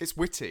 It's like, it's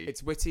witty.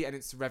 It's witty and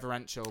it's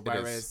reverential.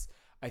 Whereas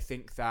I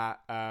think that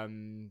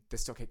the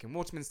stock Aitken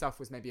Waterman stuff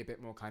was maybe a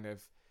bit more kind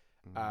of,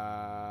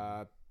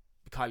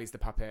 Kylie's the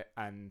puppet,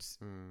 and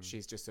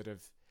she's just sort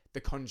of the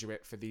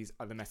conduit for these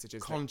other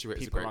messages that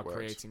people are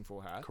creating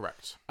for her.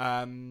 Correct.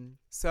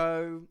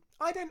 So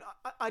I don't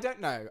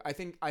know. I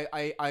think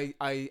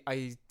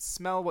I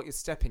smell what you're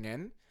stepping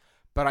in,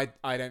 but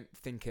I don't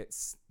think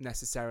it's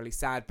necessarily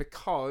sad,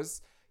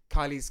 because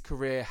Kylie's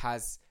career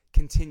has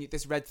continued.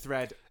 This red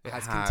thread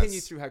has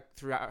continued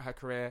throughout her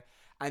career,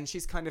 and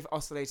she's kind of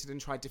oscillated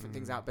and tried different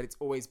things out. But there's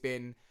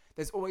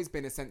always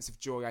been a sense of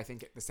joy, I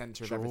think, at the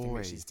center of everything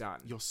that she's done.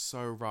 You're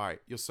so right.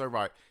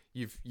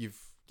 You've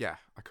yeah,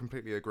 I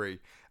completely agree.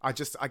 I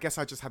guess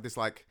I just had this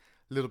like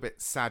little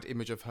bit sad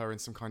image of her in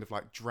some kind of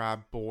like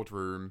drab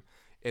boardroom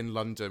in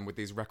London with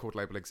these record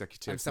label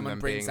executives, and someone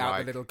and brings being out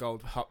like, the little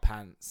gold hot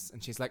pants,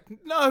 and she's like,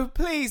 "No,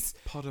 please,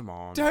 put them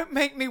on. Don't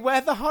make me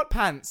wear the hot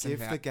pants.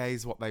 Give the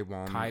gays what they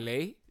want,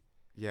 Kylie.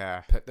 Yeah,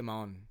 put them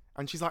on."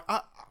 And she's like,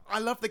 I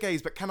love the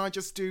gays, but can I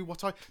just do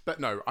what I...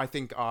 But no, I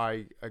think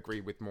I agree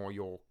with more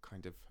your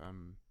kind of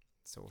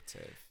sort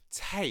of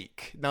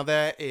take. Now,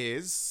 there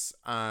is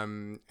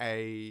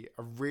a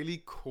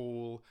really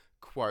cool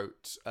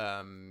quote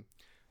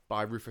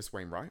by Rufus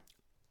Wainwright.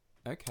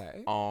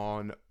 Okay.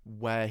 On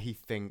where he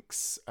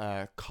thinks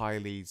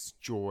Kylie's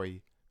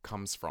joy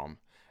comes from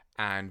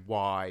and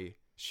why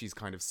she's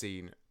kind of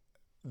seen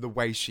the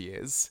way she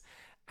is.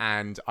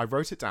 And I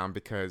wrote it down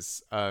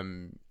because...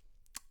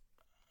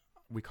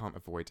 we can't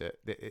avoid it.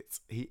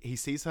 He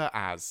sees her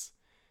as...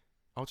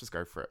 I'll just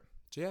go for it.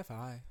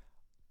 GFI.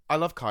 I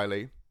love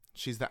Kylie.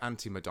 She's the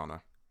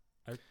anti-Madonna.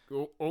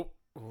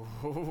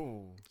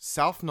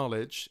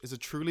 Self-knowledge is a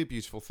truly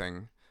beautiful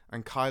thing,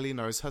 and Kylie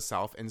knows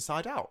herself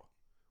inside out,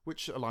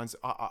 which aligns...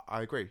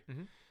 I agree.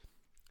 Mm-hmm.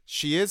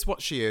 She is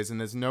what she is, and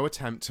there's no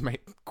attempt to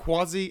make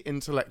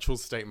quasi-intellectual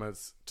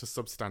statements to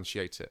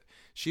substantiate it.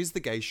 She's the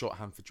gay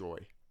shorthand for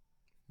joy.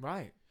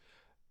 Right.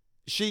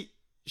 She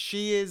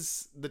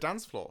is the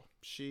dance floor.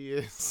 She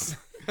is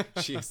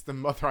the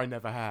mother I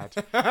never had.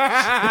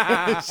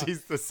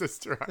 She's the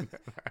sister I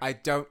never had. I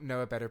don't know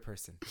a better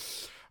person.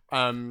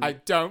 I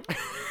don't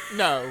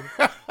know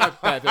a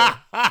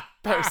better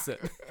person.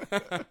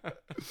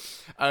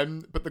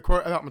 But the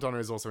quote about Madonna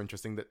is also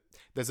interesting, that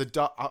there's a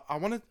dark...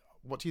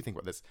 what do you think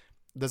about this?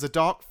 There's a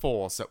dark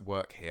force at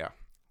work here.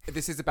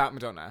 This is about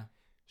Madonna.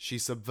 She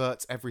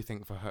subverts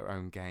everything for her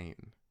own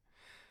gain.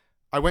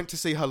 I went to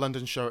see her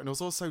London show and it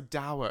was also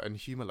dour and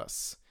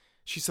humourless.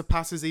 She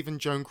surpasses even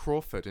Joan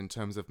Crawford in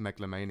terms of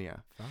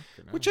megalomania,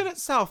 which in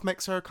itself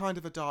makes her a kind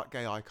of a dark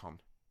gay icon.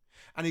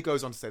 And he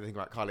goes on to say the thing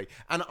about Kylie.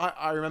 And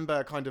I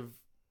remember kind of,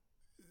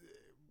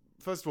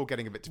 first of all,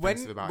 getting a bit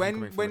defensive about him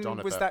coming from Madonna.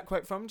 When was that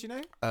quote from, do you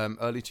know?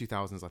 Early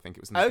 2000s, I think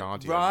it was in The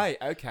Guardian. Right,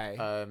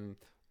 okay.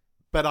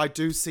 But I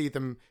do see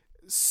them,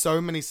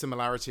 so many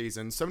similarities,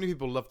 and so many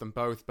people love them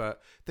both,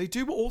 but they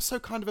do also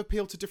kind of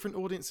appeal to different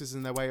audiences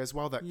in their way as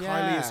well. That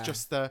Kylie is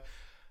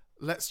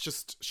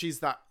just she's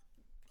that,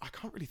 I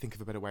can't really think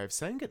of a better way of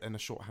saying it than a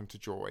shorthand to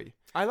joy.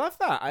 I love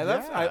that.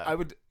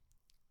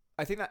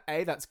 I think that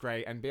A, that's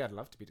great, and B, I'd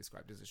love to be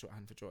described as a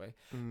shorthand for joy.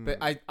 But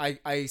I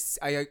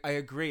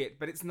agree it,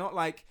 but it's not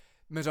like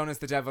Madonna's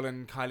the devil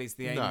and Kylie's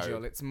the angel.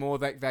 No. It's more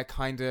like they're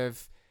kind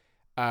of,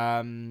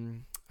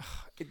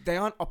 they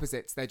aren't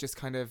opposites. They're just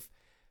kind of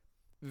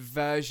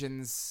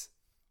versions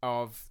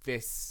of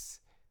this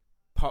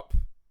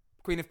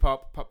queen of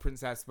pop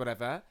princess,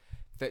 whatever,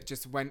 that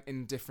just went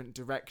in different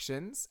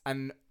directions.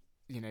 And,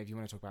 you know, if you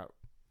want to talk about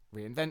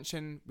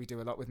reinvention, we do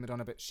a lot with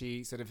Madonna, but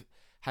she sort of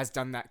has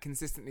done that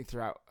consistently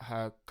throughout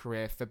her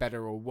career, for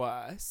better or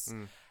worse.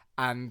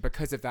 And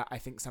because of that, I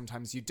think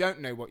sometimes you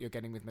don't know what you're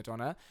getting with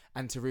Madonna.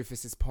 And to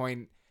Rufus's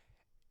point,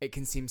 it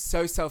can seem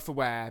so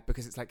self-aware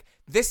because it's like,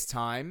 this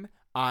time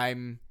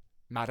I'm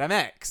Madame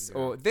X,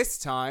 or this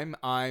time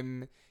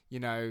I'm, you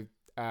know,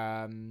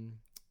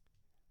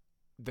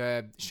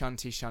 the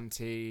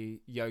Shanti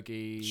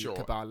Yogi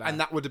Kabbalah. And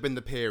that would have been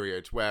the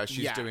period where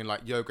she's doing like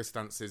yoga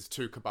stances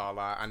to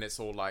Kabbalah, and it's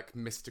all like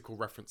mystical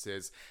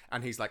references.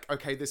 And he's like,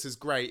 okay, this is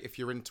great if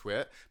you're into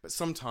it, but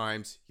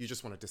sometimes you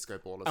just want a disco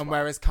ball as well. And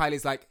whereas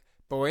Kylie's like,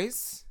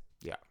 boys,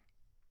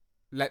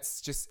 let's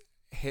just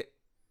hit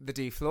the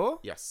D floor.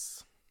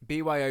 Yes.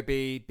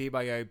 BYOB,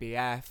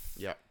 BYOBF.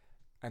 Yeah.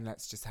 And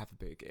let's just have a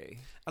boogie.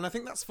 And I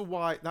think that's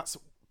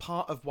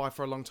part of why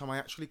for a long time I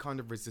actually kind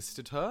of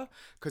resisted her,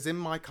 because in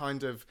my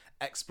kind of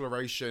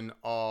exploration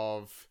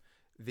of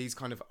these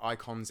kind of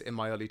icons in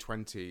my early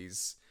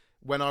 20s,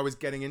 when I was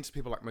getting into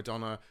people like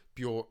Madonna,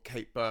 Bjork,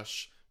 Kate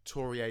Bush,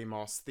 Tori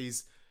Amos,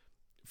 these,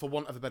 for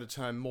want of a better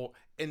term, more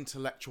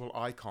intellectual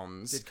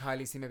icons. Did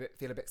Kylie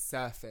feel a bit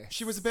surface?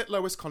 She was a bit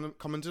lowest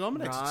common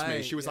denominator to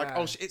me. She was like,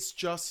 oh, it's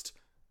just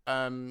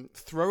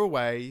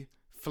throwaway,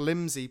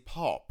 flimsy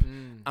pop.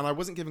 And I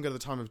wasn't giving her the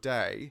time of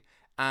day.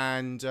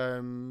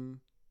 And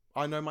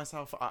I know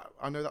myself,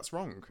 I know that's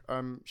wrong.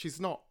 She's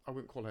not, I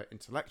wouldn't call her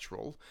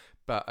intellectual,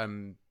 but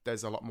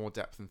there's a lot more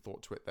depth and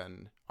thought to it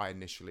than I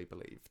initially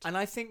believed. And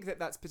I think that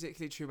that's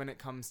particularly true when it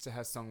comes to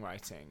her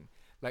songwriting.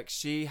 Like,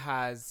 she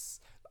has...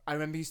 I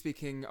remember you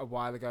speaking a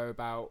while ago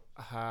about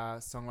her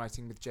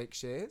songwriting with Jake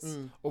Shears,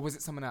 or was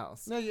it someone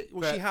else? No,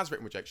 she has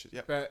written with Jake Shears,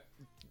 yeah. But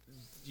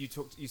you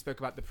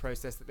spoke about the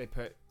process that they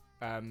put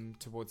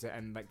towards it,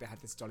 and like they had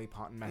this Dolly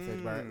Parton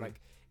method where it,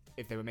 like,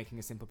 if they were making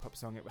a simple pop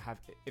song,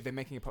 if they're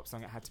making a pop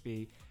song, it had to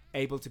be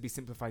able to be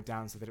simplified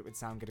down so that it would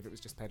sound good if it was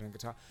just played on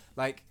guitar.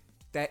 Like,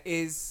 there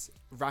is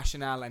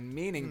rationale and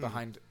meaning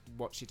behind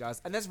what she does,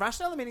 and there's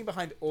rationale and meaning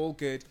behind all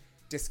good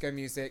disco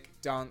music,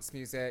 dance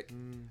music.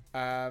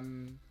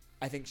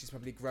 I think she's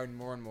probably grown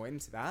more and more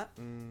into that,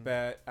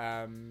 but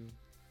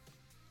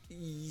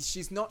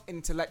she's not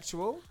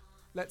intellectual,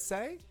 let's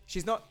say.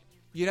 She's not...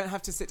 You don't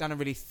have to sit down and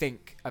really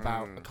think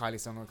about a Kylie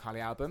song or a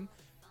Kylie album,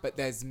 but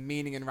there's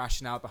meaning and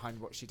rationale behind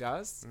what she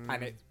does,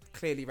 and it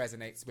clearly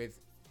resonates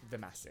with the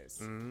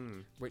masses,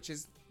 which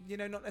is, you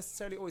know, not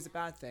necessarily always a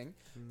bad thing.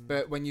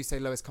 But when you say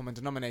lowest common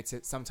denominator,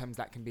 sometimes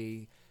that can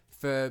be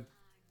for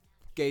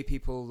gay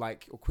people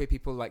like, or queer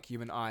people like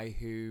you and I,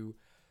 who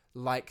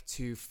like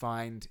to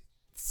find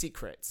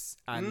secrets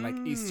and like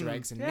Easter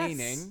eggs and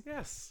meaning.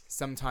 Yes.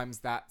 Sometimes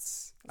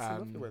that's a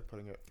lovely way of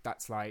putting it.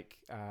 That's like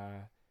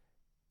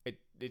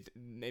it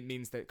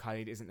means that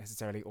Kylie isn't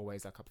necessarily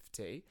always our cup of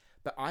tea.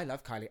 But I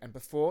love Kylie, and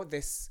before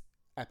this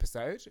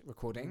episode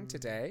recording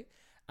today,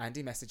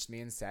 Andy messaged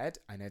me and said,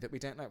 I know that we're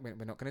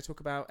not going to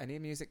talk about any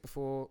music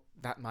before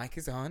that mic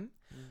is on,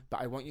 but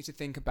I want you to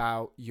think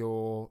about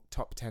your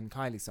top 10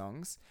 Kylie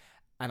songs.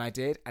 And I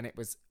did, and it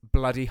was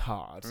bloody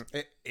hard.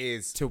 It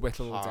is to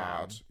whittle hard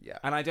down. Yeah.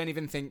 And I don't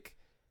even think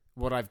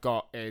what I've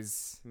got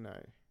is... No.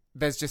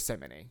 There's just so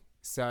many.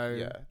 So...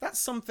 Yeah. That's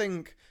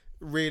something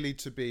really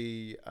to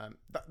be...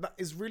 that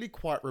is really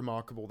quite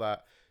remarkable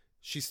that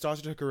she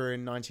started her career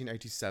in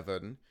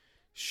 1987.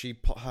 She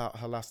put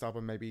her last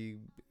album maybe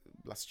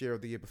last year or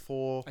the year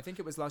before. I think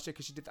it was last year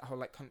because she did that whole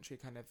like country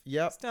kind of...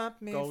 Yep. Stop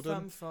me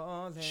Golden. from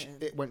falling.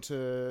 It went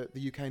to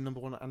the UK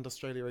 #1 and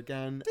Australia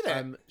again. Did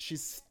it?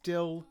 She's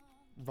still...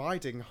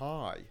 riding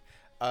high.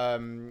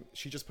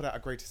 She just put out a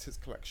greatest hits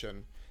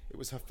collection. It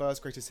was her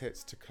first greatest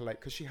hits to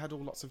collect, because she had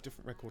lots of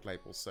different record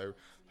labels, so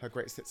her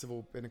greatest hits have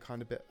all been a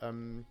kind of bit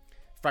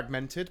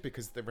fragmented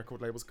because the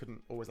record labels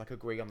couldn't always like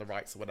agree on the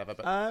rights or whatever.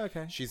 But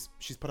okay. She's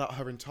put out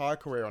her entire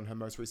career on her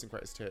most recent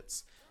greatest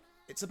hits.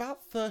 It's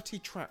about 30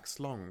 tracks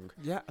long.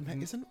 Yeah. And there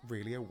isn't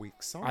really a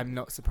weak song. I'm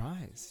not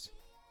surprised.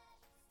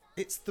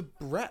 It's the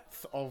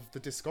breadth of the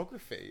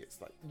discography.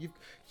 It's like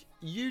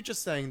you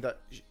just saying that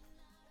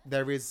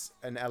there is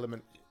an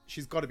element.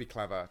 She's got to be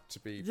clever to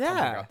be Yeah.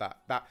 pumping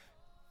out that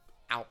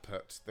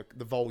output,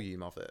 the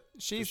volume of it.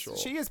 She sure.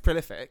 is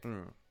prolific.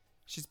 Mm.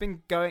 She's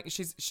been going.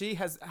 She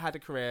has had a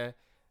career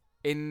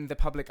in the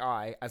public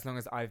eye as long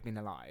as I've been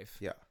alive.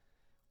 Yeah.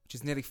 Which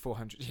is nearly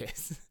 400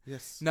 years.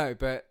 Yes. No,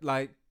 but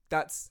like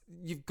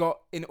you've got,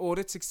 in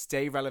order to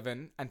stay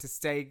relevant and to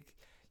stay,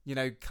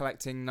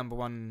 collecting number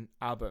one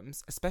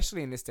albums,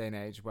 especially in this day and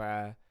age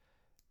where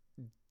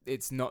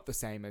it's not the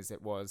same as it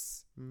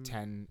was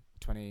 10,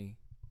 20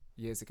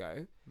 years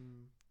ago.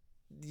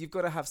 You've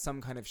got to have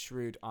some kind of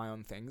shrewd eye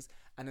on things.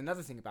 And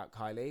another thing about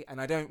Kylie, and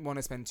I don't want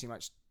to spend too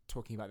much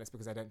talking about this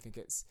because I don't think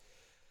it's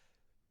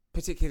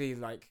particularly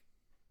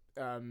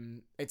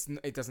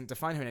it doesn't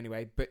define her in any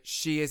way, but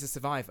she is a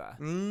survivor.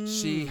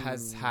 She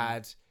has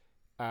had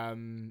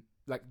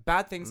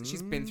bad things.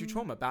 She's been through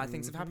trauma. Bad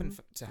things have happened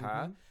to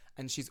her,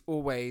 and she's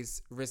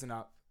always risen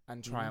up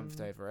and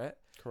triumphed over it.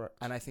 Correct.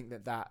 And I think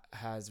that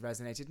has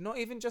resonated not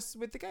even just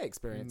with the gay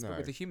experience, but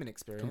with the human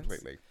experience.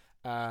 Completely.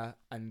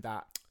 And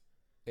that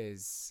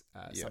is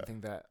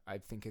something that I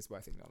think is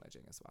worth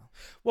acknowledging as well.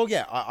 Well,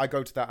 yeah, I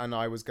go to that, and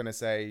I was going to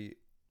say,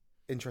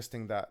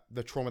 interesting that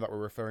the trauma that we're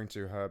referring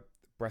to, her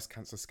breast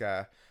cancer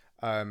scare,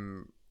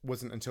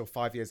 wasn't until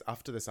 5 years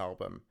after this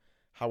album.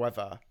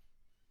 However,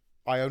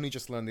 I only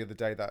just learned the other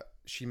day that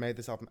she made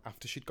this album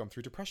after she'd gone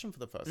through depression for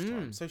the first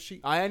time. So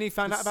I only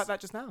found out about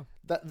that just now.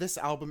 That this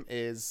album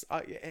is,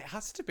 it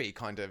has to be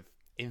kind of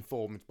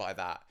informed by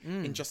that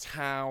in just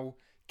how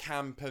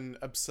camp and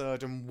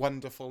absurd and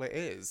wonderful it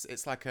is.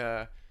 It's like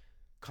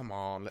come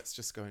on, let's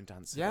just go and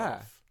dance it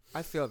off.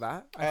 I feel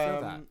that. I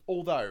feel that.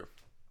 Although,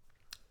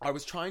 I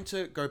was trying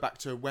to go back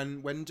to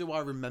when do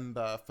I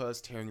remember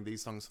first hearing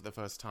these songs for the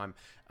first time,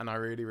 and I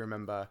really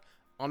remember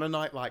On a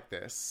Night Like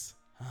This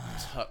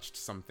touched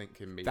something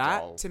in me.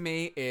 That to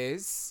me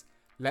is,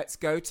 let's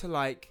go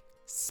to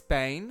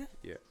Spain.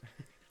 Yeah.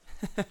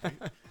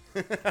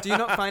 Do you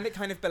not find it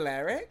kind of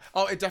Balearic?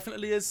 Oh, it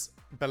definitely is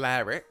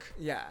Balearic.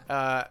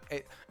 Yeah.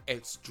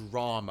 It's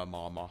drama,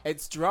 mama.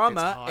 It's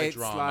drama. It's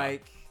high drama.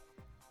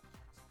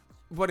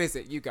 What is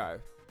it? You go.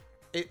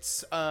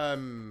 It's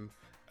lasers.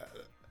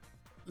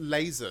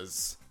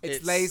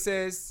 It's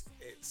lasers.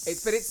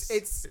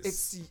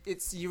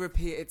 It's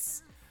European.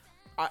 It's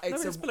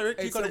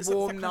a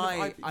warm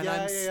night, and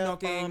I'm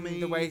snogging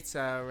the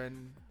waiter,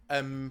 and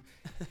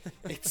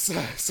it's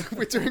so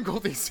we're doing all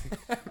these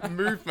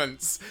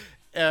movements.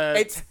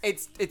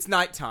 It's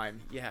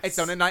nighttime. Yes. It's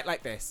on a night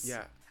like this.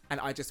 Yeah. And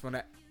I just want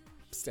to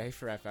stay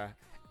forever.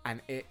 And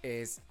it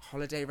is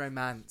holiday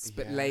romance,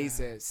 but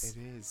lasers.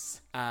 It is.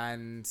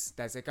 And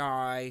there's a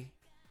guy,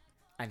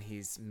 and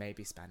he's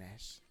maybe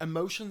Spanish.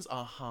 Emotions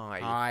are high.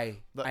 High.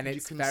 And you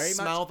it's can very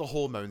smell much the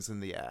hormones in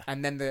the air.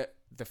 And then the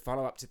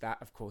follow-up to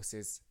that, of course,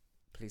 is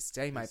Please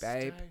Stay, My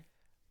Babe. Stay.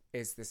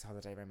 Is this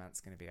holiday romance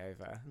going to be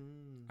over?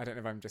 I don't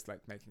know if I'm just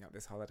making up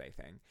this holiday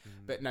thing.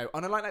 But no,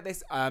 on a night like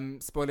this,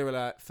 spoiler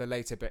alert for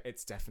later, but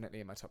it's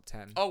definitely in my top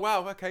 10. Oh,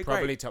 wow. Okay,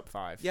 Probably great. top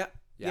 5.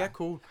 Yeah,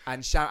 cool.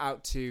 And shout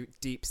out to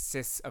Deep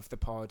Sis of the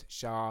pod,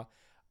 Shah.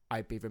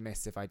 I'd be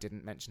remiss if I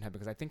didn't mention her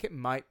because I think it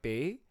might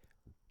be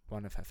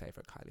one of her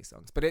favourite Kylie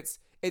songs. But it's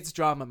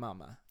Drama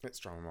Mama. It's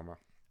Drama Mama.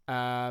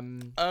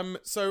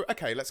 So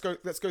okay, let's go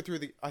through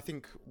the. I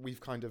think we've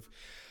kind of.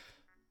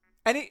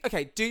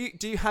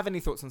 Do you have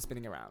any thoughts on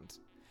Spinning Around?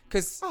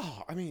 Because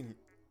I mean,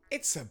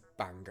 it's a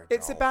banger.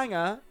 It's a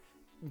banger.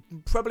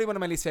 Probably one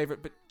of my least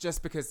favourite, but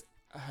just because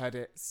I heard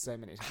it so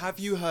many times. Have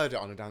you heard it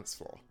on a dance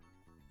floor?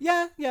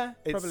 Yeah,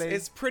 probably.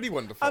 It's pretty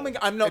wonderful. I'm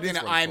not It is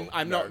gonna. wonderful.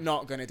 I'm No.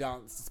 not gonna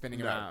dance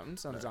Spinning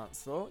Around on a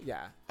dance floor.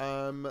 Yeah.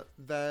 I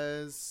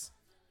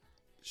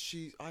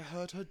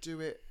heard her do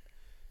it.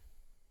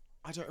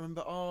 I don't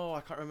remember. Oh,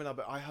 I can't remember now.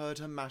 But I heard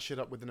her mash it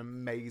up with an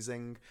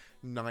amazing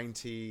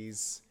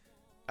 90s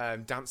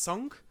dance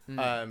song.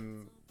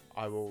 We're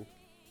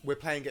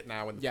playing it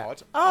now in the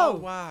pod. Oh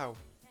wow.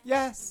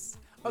 Yes.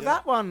 Oh,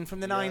 that one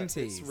from the 90s.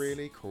 It's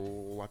really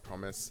cool, I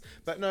promise.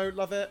 But no,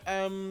 love it.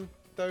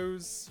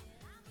 Those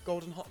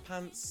golden hot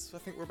pants, I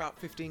think were about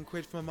 15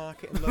 quid from a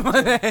market in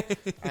London.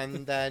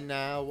 And they're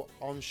now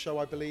on show,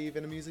 I believe,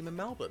 in a museum in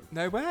Melbourne.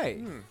 No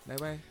way. No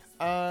way.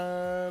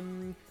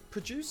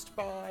 Produced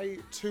by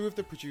two of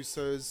the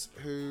producers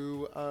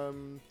who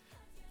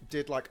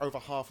did over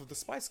half of the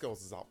Spice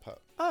Girls'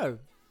 output. Oh.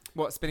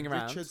 What, Spinning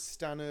Around? Richard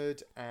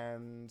Stannard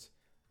and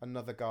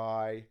another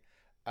guy.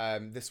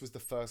 This was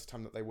the first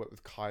time that they worked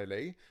with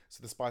Kylie,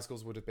 so the Spice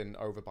Girls would have been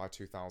over by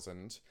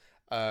 2000.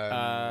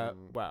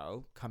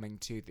 Well, coming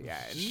to the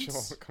end.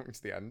 Sure, coming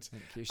to the end.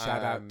 Thank you.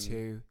 Shout out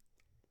to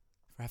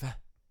Forever.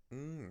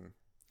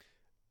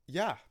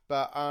 Yeah,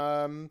 but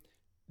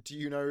do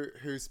you know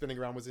who Spinning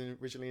Around was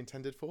originally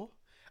intended for?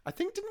 I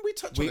think, didn't we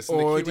touch on this in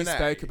the Q&A? We already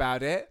spoke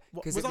about it.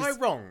 Was I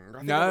wrong? I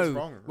think no. I was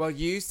wrong. Well,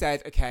 you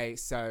said, okay,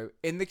 so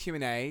in the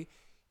Q&A,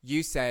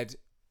 you said,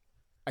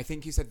 I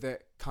think you said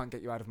that Can't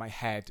Get You Out of My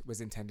Head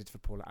was intended for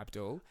Paula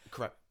Abdul.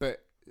 Correct.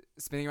 But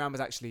Spinning Around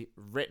was actually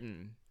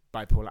written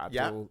by Paula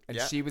Abdul.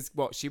 And she was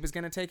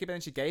going to take it, but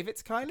then she gave it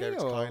to Kylie? Gave it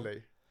to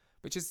Kylie.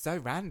 which is so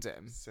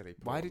random. Silly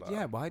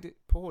Paula. Why did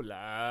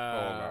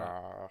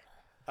Paula?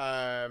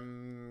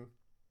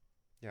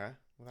 Yeah,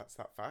 well, that's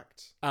that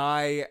fact.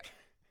 I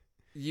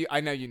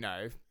know you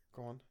know.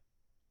 Go on.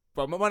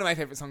 Well, one of my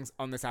favourite songs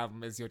on this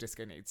album is Your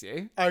Disco Needs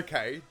You.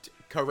 Okay,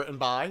 co-written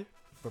by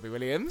Robbie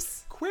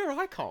Williams. queer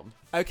icon.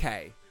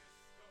 Okay.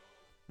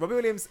 Robbie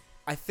Williams,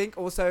 I think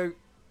also,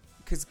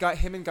 because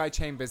him and Guy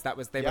Chambers, they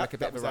were like a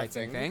bit of a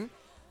writing thing.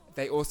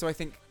 They also, I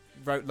think,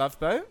 wrote Love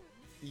Boat.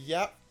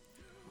 Yep.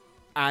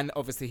 And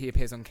obviously he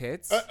appears on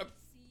Kids.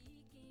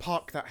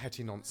 Park that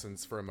hetty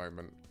nonsense for a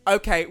moment.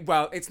 Okay,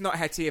 well, it's not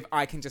hetty if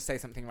I can just say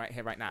something right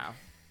here, right now.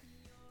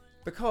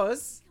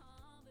 Because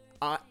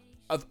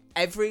of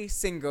every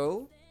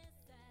single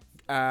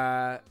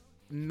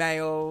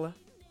male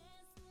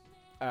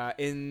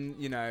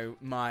in,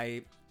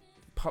 my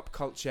pop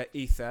culture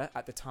ether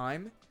at the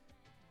time,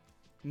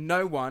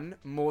 no one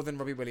more than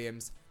Robbie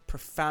Williams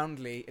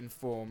profoundly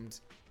informed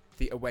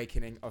the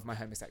awakening of my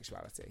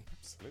homosexuality.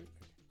 Absolutely.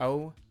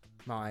 Oh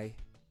my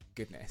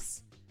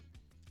goodness.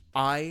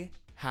 I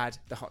had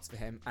the hots for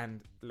him, and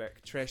look,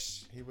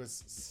 Trish... He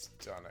was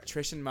stunning.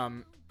 Trish and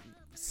Mum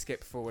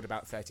skip forward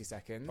about 30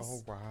 seconds.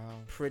 Oh, wow.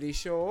 Pretty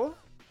sure.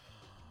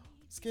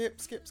 Skip.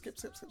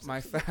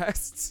 My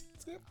first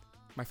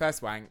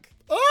wank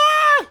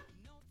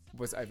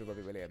was over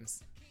Robbie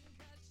Williams.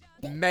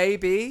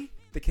 Maybe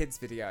the Kids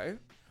video,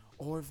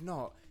 or if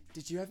not,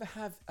 did you ever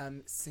have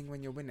Sing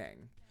When You're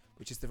Winning,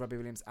 which is the Robbie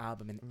Williams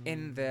album, and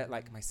in the,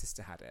 my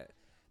sister had it.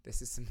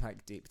 This is some,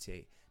 deep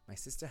tea. My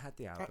sister had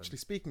the album. Actually,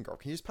 speaking of,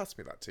 can you just pass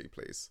me that tea,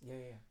 please?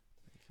 Yeah.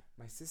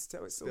 My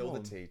sister... It's Spill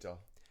warm. the tea, doll.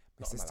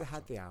 My sister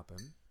had the album,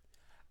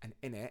 and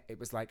in it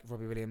was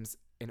Robbie Williams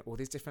in all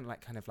these different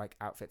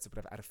outfits or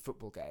whatever at a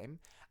football game,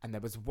 and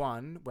there was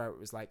one where it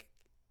was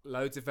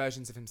loads of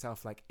versions of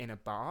himself in a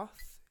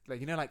bath,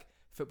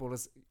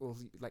 footballers all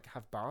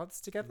have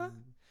baths together,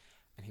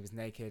 and he was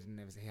naked and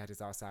he had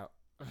his ass out.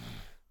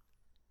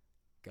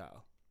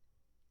 Girl,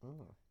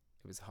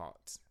 it was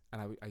hot,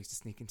 and I used to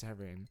sneak into her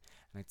room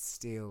and I'd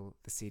steal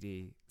the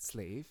CD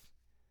sleeve,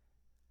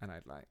 and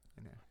I'd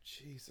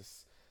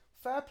Jesus.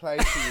 Fair play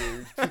to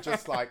you for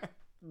just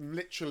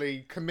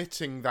literally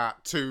committing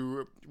that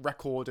to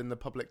record in the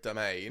public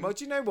domain. Well,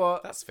 do you know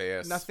what? That's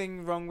fierce.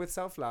 Nothing wrong with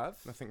self-love.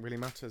 Nothing really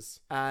matters.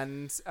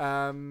 And,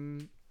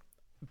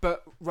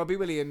 but Robbie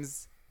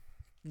Williams,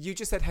 you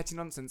just said hetty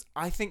nonsense.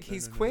 I think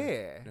he's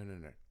queer.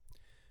 No.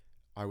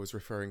 I was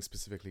referring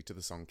specifically to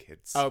the song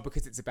Kids. Oh,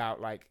 because it's about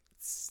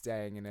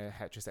staying in a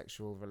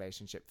heterosexual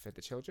relationship for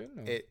the children?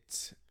 Or?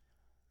 It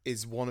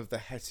is one of the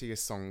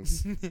hettiest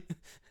songs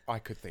I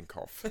could think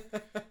of.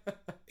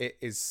 It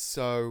is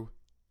so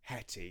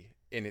hetty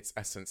in its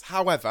essence.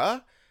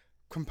 However,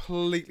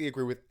 completely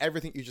agree with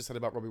everything you just said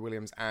about Robbie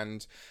Williams,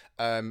 and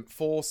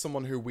for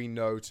someone who we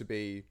know to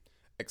be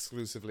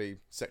exclusively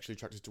sexually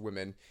attracted to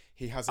women,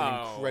 he has an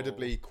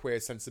incredibly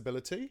queer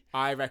sensibility.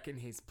 I reckon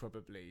he's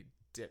probably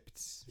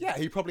dipped. Yeah,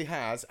 he probably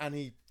has, and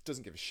he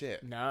doesn't give a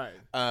shit. No.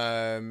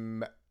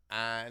 And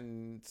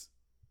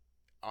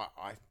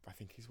I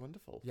think he's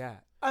wonderful. Yeah.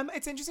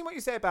 It's interesting what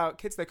you say about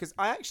Kids, though, because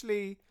I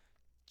actually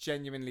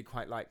genuinely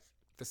quite like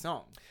the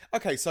song.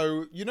 Okay,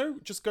 so,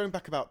 just going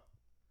back about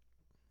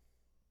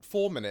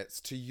 4 minutes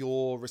to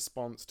your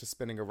response to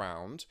Spinning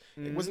Around,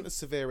 it wasn't as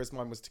severe as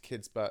mine was to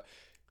Kids, but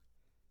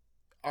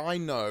I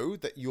know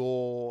that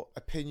your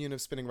opinion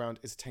of Spinning Around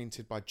is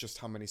tainted by just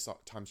how many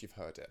times you've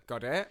heard it.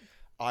 Got it?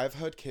 I've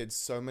heard Kids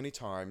so many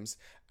times,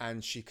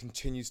 and she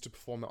continues to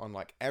perform it on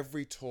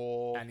every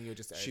tour. And you're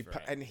just over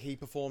it. And he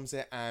performs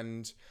it,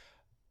 and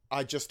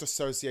I just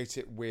associate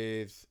it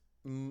with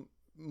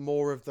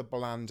more of the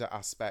blander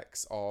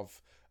aspects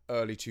of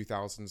early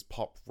 2000s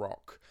pop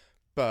rock.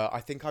 But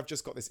I think I've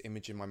just got this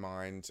image in my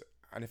mind,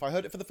 and if I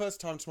heard it for the first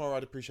time tomorrow,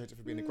 I'd appreciate it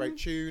for being a great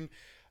tune.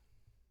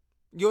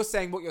 You're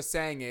saying what you're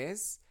saying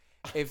is,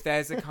 if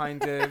there's a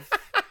kind of...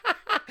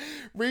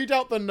 Read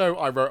out the note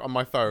I wrote on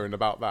my phone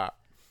about that.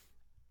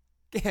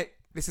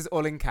 This is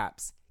all in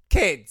caps.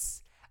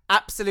 Kids,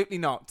 absolutely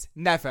not,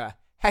 never,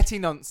 hetty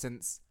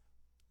nonsense.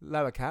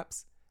 Lower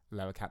caps,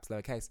 lower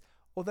case.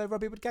 Although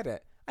Robbie would get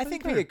it. I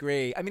think we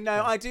agree. I mean,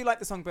 no, I do like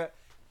the song, but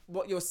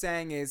what you're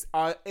saying is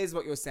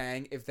what you're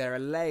saying. If there are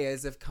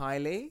layers of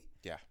Kylie,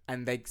 yeah,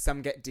 and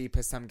some get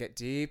deeper, some get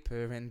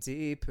deeper and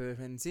deeper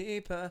and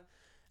deeper.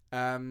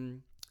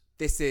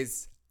 This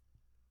is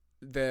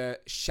the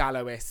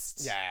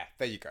shallowest. Yeah,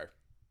 there you go.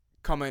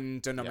 Common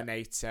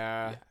denominator.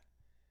 Yeah.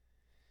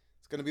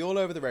 Going to be all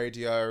over the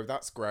radio.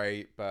 That's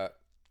great, but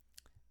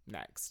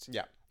next.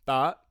 Yeah.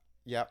 But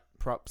yeah,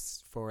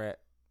 props for it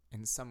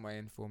in some way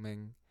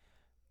informing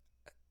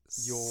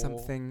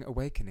something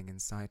awakening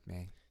inside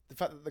me. The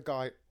fact that the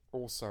guy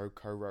also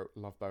co-wrote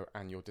Love Boat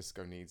and Your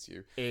Disco Needs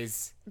You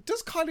is...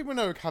 Does Kylie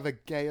Minogue have a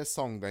gayer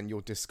song than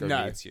Your Disco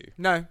Needs You?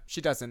 No,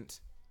 she doesn't.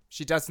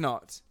 She does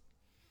not.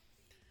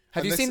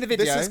 Have you seen the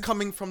video? This is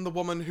coming from the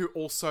woman who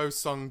also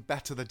sung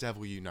Better the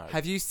Devil You Know.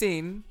 Have you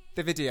seen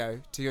the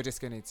video to Your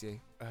Disco Needs You?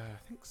 I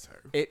think so.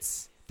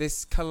 It's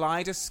this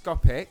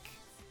kaleidoscopic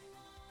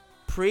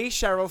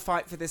pre-Cheryl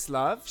Fight for This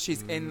Love.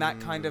 She's in that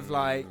kind of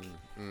like,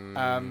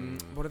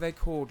 what are they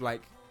called?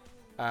 Like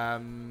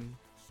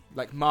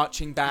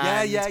marching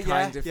band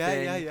kind of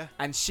thing. Yeah.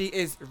 And she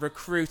is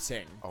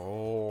recruiting.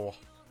 Oh.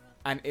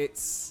 And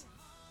she's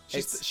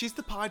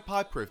the Pied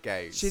Piper of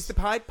gays. She's the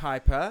Pied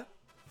Piper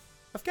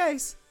of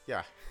gays.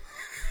 Yeah.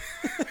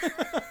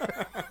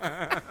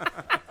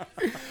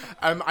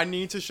 I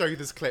need to show you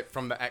this clip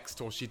from the X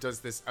Tour. She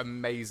does this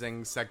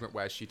amazing segment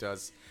where she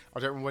does, I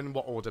don't remember in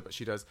what order, but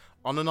she does,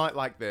 on a night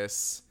like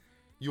this,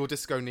 your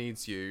disco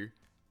needs you.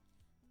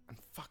 And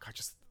fuck, I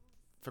just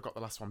forgot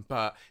the last one.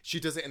 But she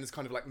does it in this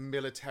kind of like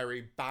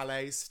military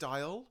ballet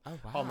style. Oh,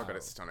 wow. Oh my God,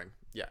 it's stunning.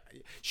 Yeah.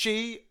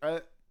 She,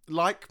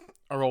 like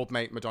our old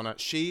mate Madonna,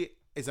 she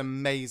is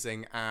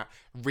amazing at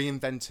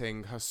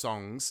reinventing her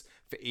songs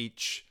for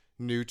each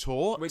new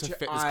tour which to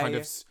fit this kind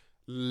of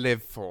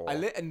live for.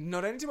 And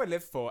not only do I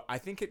live for, I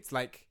think it's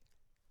like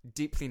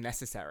deeply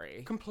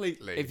necessary.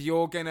 Completely. If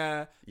you're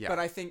gonna, but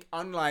I think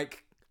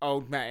unlike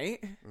old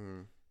mate,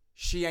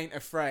 she ain't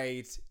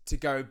afraid to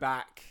go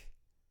back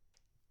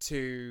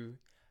to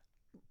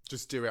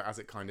just do it as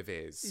it kind of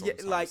is. Yeah,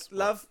 like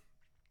love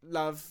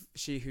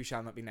she who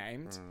shall not be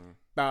named.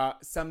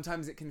 But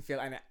sometimes it can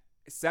feel, and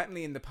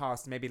certainly in the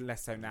past, maybe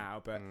less so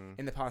now, but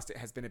in the past it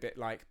has been a bit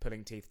like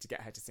pulling teeth to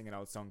get her to sing an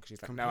old song because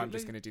she's like, no, I'm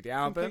just going to do the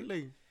album.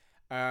 Completely.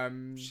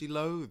 She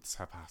loathes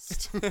her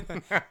past.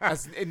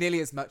 Nearly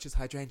as much as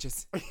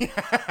hydrangeas.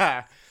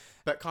 Yeah.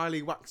 But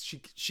Kylie Wax,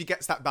 she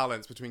gets that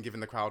balance between giving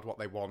the crowd what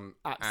they want.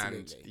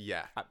 Absolutely.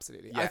 And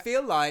absolutely. Yeah. I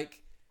feel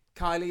like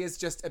Kylie is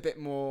just a bit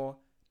more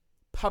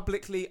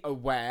publicly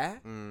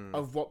aware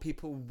of what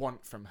people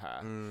want from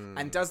her.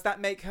 And does that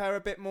make her a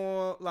bit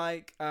more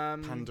like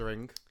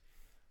pandering?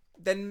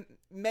 Then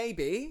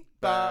maybe,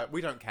 but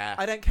we don't care.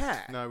 I don't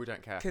care. No, we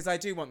don't care. Because I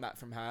do want that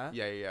from her.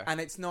 Yeah.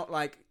 And it's not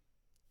like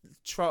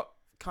trot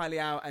Kylie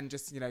out and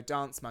just,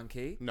 dance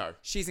monkey. No.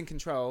 She's in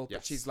control, Yes.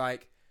 but she's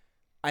like,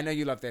 I know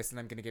you love this and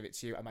I'm going to give it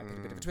to you. I might put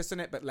a bit of a twist on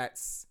it, but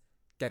let's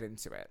get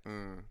into it.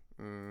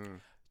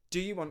 Do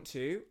you want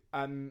to?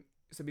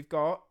 So we've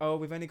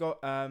only got,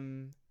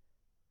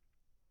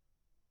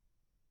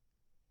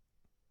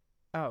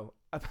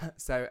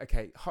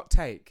 okay, hot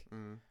take.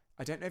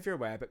 I don't know if you're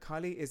aware, but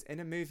Kylie is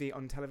in a movie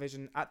on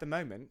television at the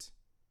moment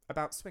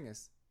about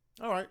swingers.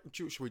 All right.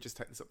 Should we just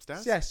take this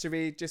upstairs? Yeah, should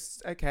we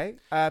just... Okay.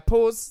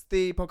 Pause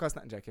the podcast.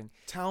 No, I'm joking.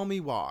 Tell me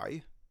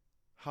why.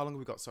 How long have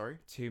we got, sorry?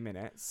 2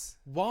 minutes.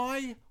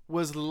 Why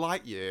was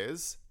Light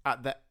Years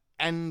at the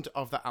end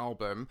of the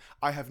album?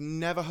 I have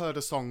never heard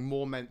a song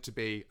more meant to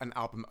be an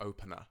album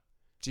opener.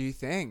 Do you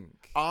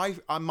think?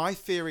 My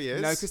theory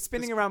is... No, because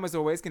Spinning Around was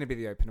always going to be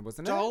the opener,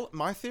 wasn't it?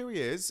 My theory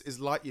is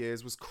Light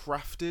Years was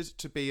crafted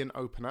to be an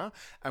opener.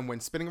 And when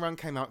Spinning Around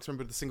came out, because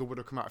remember the single would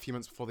have come out a few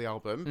months before the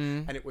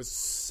album. And it was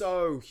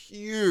so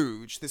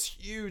huge, this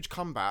huge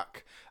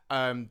comeback.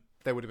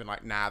 They would have been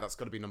like, nah, that's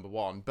got to be number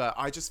one. But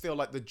I just feel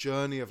like the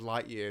journey of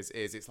Light Years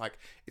is, it's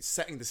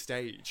setting the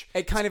stage.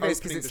 It kind of is,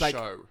 because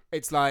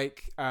it's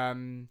like,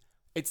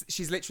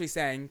 she's literally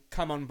saying,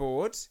 come on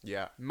board.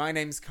 Yeah. My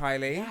name's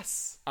Kylie.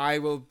 Yes. I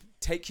will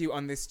take you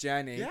on this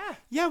journey. Yeah.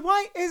 Yeah,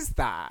 why is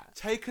that?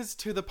 Take us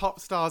to the pop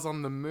stars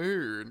on the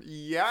moon.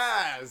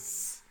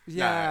 Yes.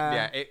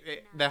 Yeah.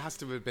 There has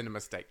to have been a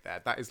mistake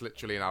there. That is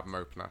literally an album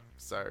opener.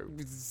 So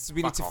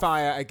we need to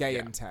fire a gay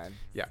intern.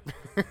 Yeah.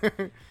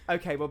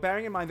 Okay, well,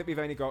 bearing in mind that we've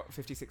only got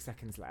 56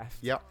 seconds left.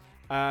 Yep.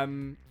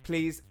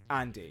 Please,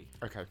 Andy.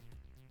 Okay.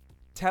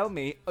 Tell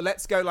me,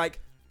 let's go like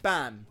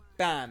bam,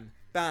 bam,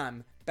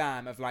 bam,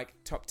 bam of like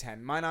top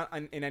 10. Mine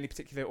aren't in any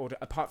particular order,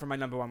 apart from my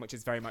number one, which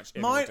is very much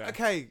in order.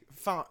 Okay,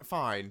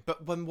 fine.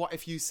 But what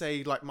if you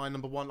say like my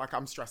number one? Like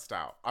I'm stressed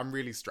out. I'm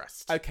really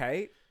stressed.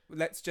 Okay,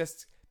 let's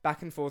just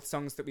back and forth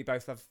songs that we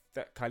both love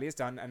that Kylie has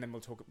done, and then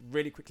we'll talk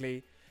really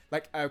quickly,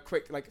 like a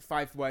quick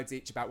 5 words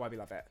each about why we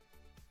love it.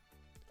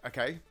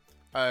 Okay.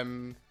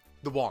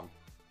 The One.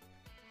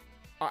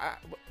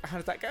 How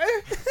does that go?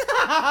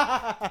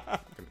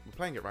 We're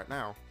playing it right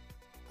now.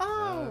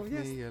 Oh, love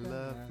yes. Me, you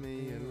love me,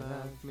 you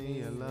love me,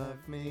 you love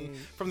me.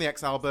 From the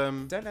X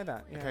album. Don't know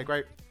that. Yeah. Okay,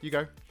 great. You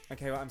go.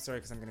 Okay, well, I'm sorry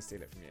because I'm going to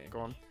steal it from you. Go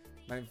on.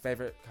 My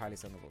favourite Kylie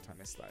song of all time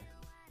is Slow.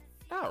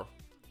 Oh,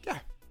 yeah.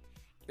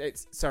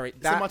 It's in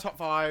my top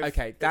 5.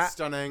 Okay, that it's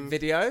stunning.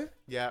 video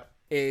Yeah.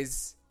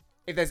 is,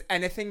 if there's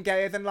anything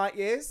gayer than Light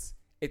Years,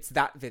 it's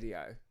that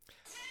video.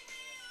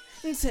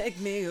 Take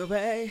me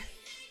away.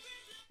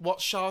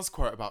 What's Shah's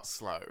quote about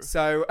Slow?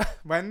 So,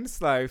 when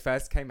Slow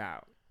first came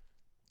out,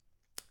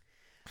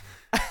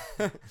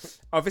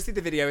 obviously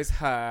the video is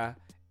her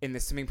in the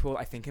swimming pool,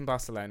 I think in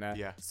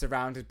Barcelona,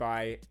 surrounded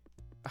by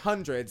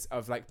hundreds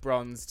of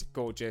bronzed,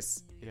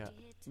 gorgeous,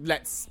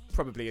 let's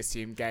probably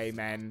assume gay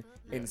men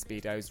in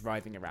Speedos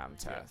writhing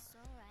around her.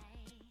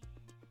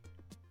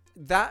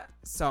 That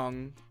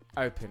song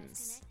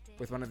opens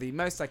with one of the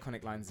most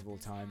iconic lines of all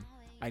time.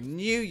 I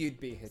knew you'd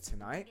be here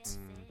tonight,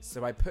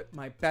 so I put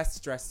my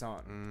best dress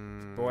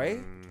on.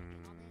 Boy,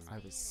 I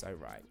was so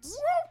right.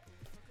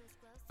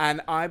 And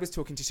I was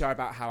talking to Shah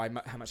about how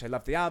much I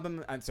love the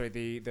album, and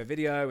the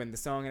video and the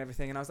song and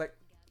everything, and I was like,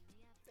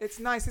 It's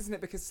nice, isn't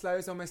it? Because Slow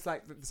is almost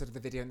like the sort of the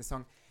video in the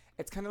song.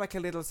 It's kind of like a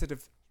little sort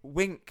of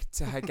wink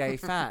to her gay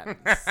fans.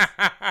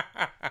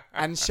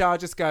 And Shah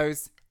just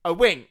goes, a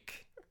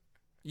wink.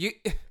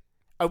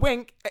 A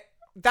wink.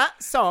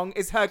 That song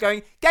is her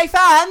going, gay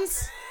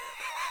fans!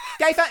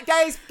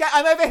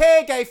 I'm over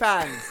here, gay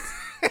fans!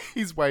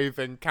 He's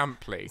waving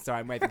camply.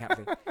 Sorry, I'm waving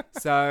camply.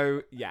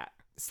 So, yeah.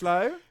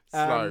 Slow.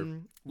 Slow.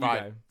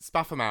 Right. Go.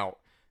 Spaff them out.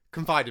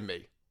 Confide in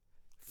me.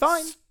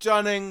 Fine.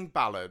 Stunning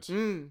ballad.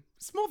 Mm.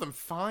 It's more than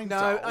fine, No,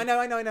 doll. I know.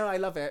 I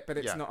love it, but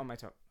it's not on my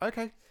top.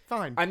 Okay,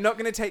 fine. I'm not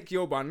going to take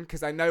your one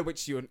because I know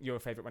which your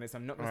favourite one is. So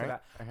I'm not going to say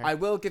that. Okay. I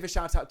will give a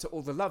shout out to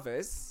All the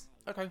Lovers,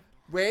 Okay.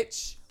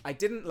 which I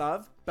didn't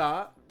love,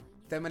 but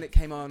then when it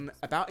came on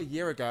about a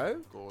year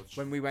ago, Gorge.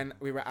 when we were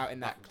out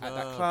in at that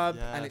club, club,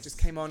 and it yes. just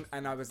came on,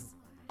 and I lived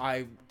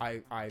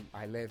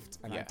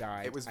and I Yeah,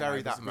 died. it was and I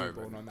very that moment.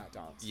 reborn on that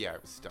dance. Yeah,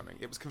 it was stunning.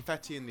 It was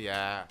confetti in the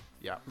air.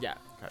 Yeah. Yeah.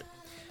 Okay.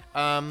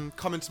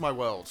 Come into my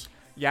world.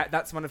 Yeah,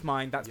 that's one of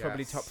mine. That's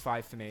probably Yes. top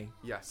 5 for me.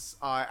 Yes.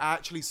 I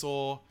actually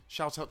saw,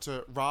 shout out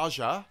to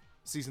Raja,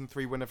 season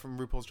 3 winner from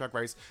RuPaul's Drag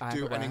Race,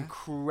 do an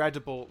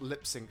incredible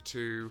lip sync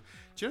to,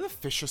 do you know the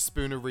Fisher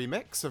Spooner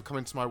remix of Come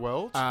Into My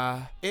World?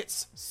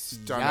 It's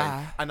stunning.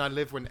 Yeah. And I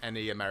live when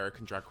any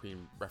American drag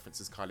queen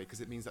references Kylie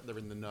because it means that they're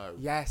in the know.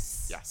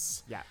 Yes.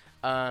 Yes. Yeah.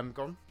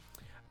 Go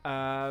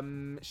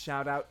on.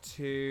 Shout out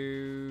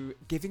to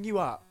Giving You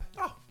Up.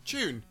 Oh,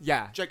 tune.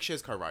 Yeah. Jake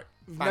Shears co-write.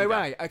 No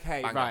way.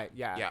 Okay, Banger. right.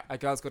 Yeah. Yeah. A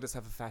girl's got to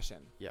have a fashion.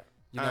 Yeah.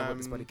 You know what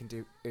this body can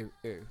do. Ooh,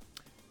 ooh.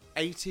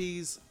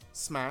 80s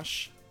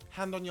smash,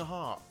 Hand on Your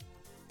Heart.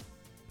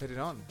 Put it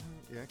on.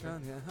 Yeah, okay.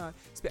 On your heart.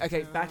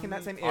 Okay, back in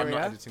that same area. I'm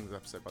not editing this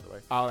episode, by the way.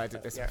 I'll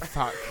edit this. Yeah.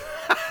 Fuck.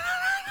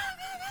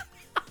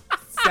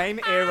 Same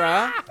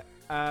era.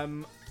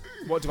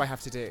 What do I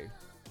have to do?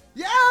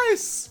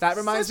 Yes! That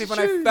reminds me of when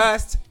I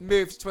first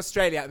moved to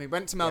Australia. We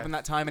went to Melbourne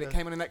that time and it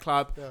came on in that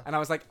club. Yeah. And I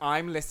was like,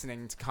 I'm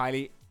listening to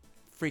Kylie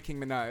freaking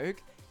Minogue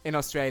in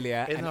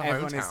Australia. In and her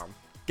everyone hometown. is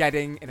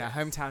getting, in her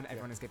hometown,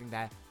 everyone is getting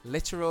their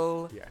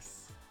literal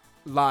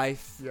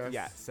life. Yes.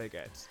 Yeah, so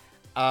good.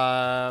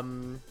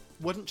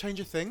 Wouldn't change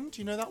a thing.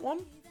 Do you know that one?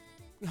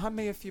 Hum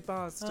me a few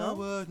bars, I Dom.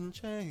 wouldn't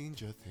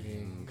change a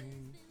thing.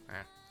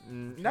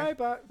 No,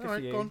 but good All for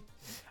right, you. go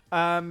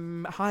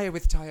on. Higher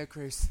with Tayo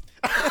Cruz.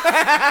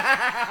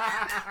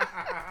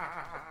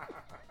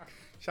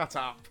 Shut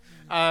up.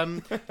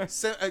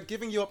 So,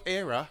 Giving You Up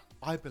era,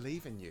 I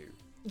Believe in You.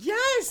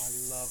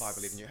 Yes! I love I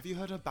Believe in You. Have you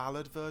heard a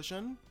ballad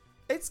version?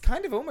 It's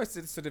kind of almost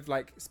a sort of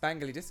like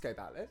spangly disco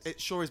ballad.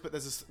 It sure is, but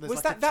there's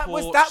was like that a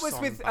was torch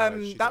with song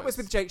ballad she that was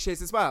does. with Jake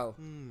Shears as well?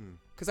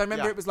 Because I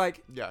remember it was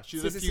like she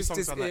did a Scissor few songs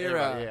Sisters on that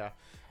era. era. Yeah.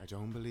 I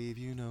don't believe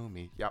you know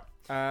me. Yep.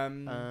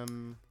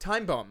 Time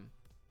Bomb.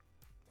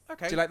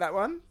 Okay. Do you like that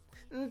one?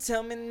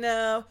 Tell me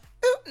now.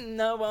 Ooh,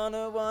 no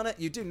wanna.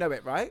 You do know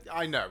it, right?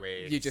 I know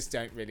it. You just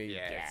don't really.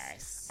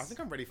 Yes. I think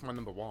I'm ready for my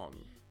number 1.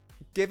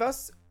 Give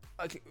us.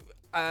 Okay,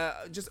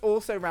 just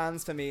also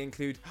rounds for me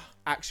include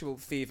Actual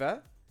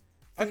Fever.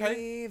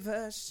 Okay.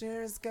 Fever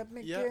sure has got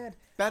me good.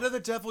 Better the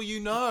Devil You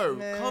Know.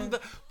 Nah. What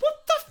the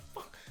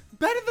fuck?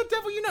 Better the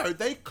Devil You Know.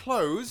 They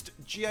closed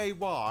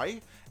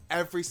GAY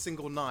every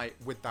single night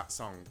with that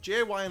song.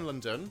 GAY in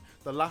London,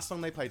 the last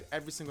song they played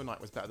every single night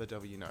was Better the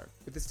Devil You Know.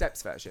 With the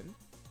Steps version.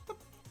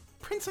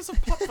 Princess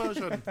of Pop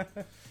version.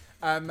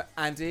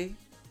 Andy,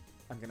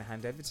 I'm going to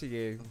hand over to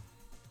you.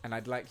 And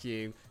I'd like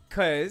you,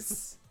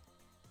 because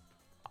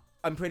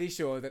I'm pretty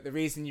sure that the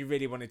reason you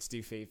really wanted to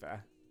do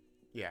Fever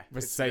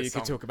was so you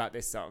could talk about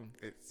this song.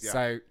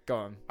 So, go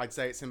on. I'd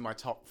say it's in my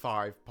top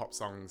 5 pop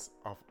songs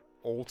of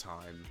all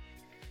time.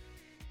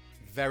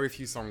 Very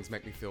few songs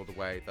make me feel the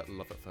way that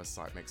Love at First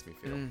Sight makes me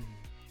feel.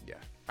 Yeah.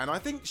 And I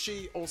think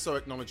she also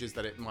acknowledges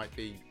that it might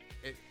be...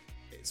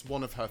 It's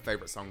one of her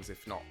favourite songs,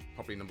 if not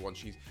probably number 1.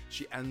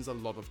 She ends a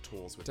lot of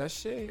tours with Does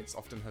she? It's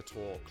often her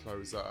tour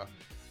closer.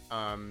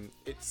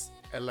 It's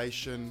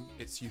elation.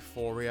 It's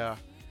euphoria.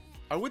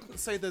 I wouldn't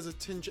say there's a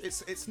tinge...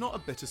 It's not a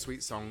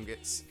bittersweet song.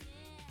 It's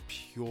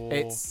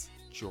pure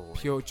joy.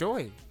 Pure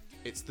joy.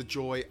 It's the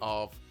joy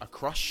of a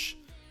crush.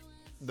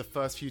 The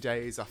first few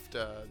days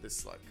after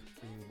this, like,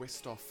 being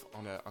whisked off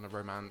on a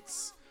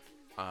romance.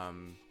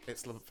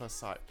 It's Love at First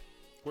Sight.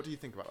 What do you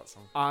think about that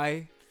song?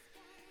 I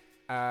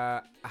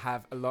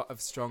have a lot of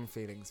strong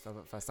feelings for Love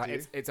at First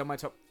Sight. It's on my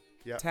top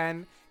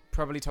 10,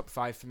 probably top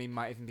 5 for me,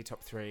 might even be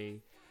top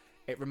 3.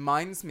 It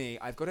reminds me,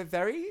 I've got a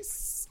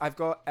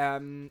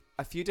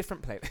few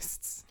different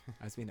playlists,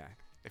 as we know.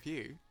 A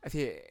few?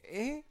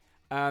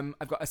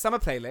 I've got a summer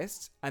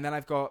playlist, and then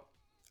I've got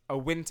a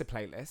winter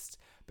playlist,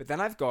 but then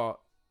I've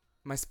got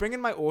my spring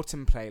and my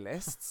autumn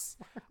playlists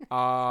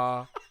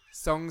are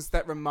songs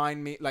that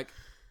remind me, like,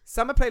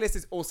 summer playlist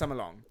is all summer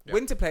long. Yeah.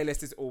 Winter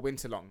playlist is all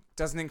winter long.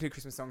 Doesn't include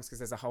Christmas songs because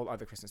there's a whole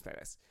other Christmas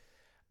playlist.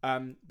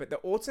 But the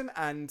autumn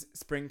and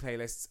spring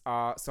playlists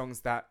are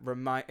songs that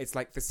remind... It's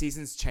like the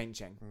season's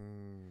changing.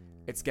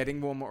 It's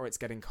getting warmer or it's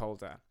getting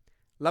colder.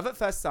 Love at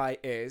First Sight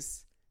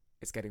is...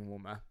 It's getting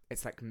warmer.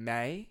 It's like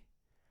May.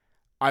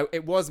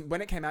 It was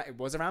when it came out. It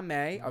was around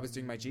May. I was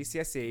doing my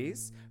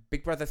GCSEs.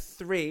 Big Brother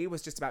 3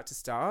 was just about to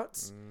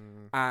start,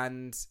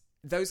 and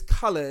those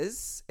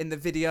colours in the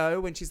video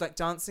when she's like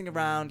dancing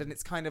around, and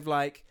it's kind of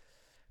like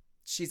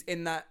she's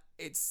in that.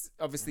 It's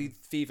obviously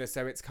Fever,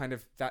 so it's kind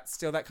of that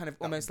kind of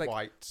almost like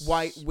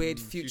white, weird,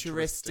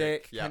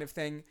 futuristic kind of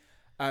thing.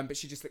 But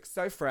she just looks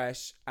so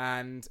fresh,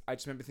 and I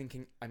just remember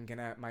thinking,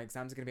 my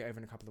exams are gonna be over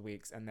in a couple of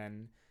weeks, and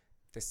then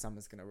this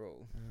summer's gonna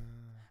rule.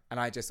 And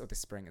or this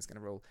spring is going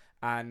to rule.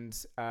 And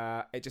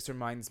it just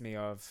reminds me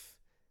of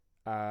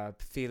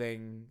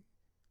feeling,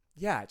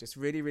 just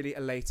really, really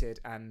elated.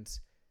 And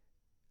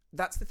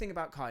that's the thing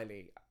about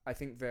Kylie. I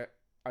think that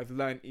I've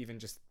learned even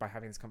just by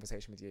having this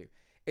conversation with you.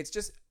 It's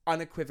just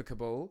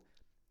unequivocal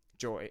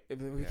joy.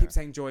 We keep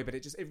saying joy, but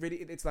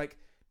it's like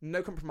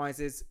no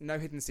compromises, no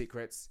hidden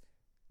secrets.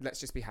 Let's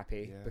just be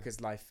happy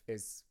because life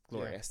is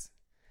glorious.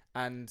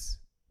 Yeah. And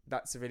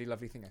that's a really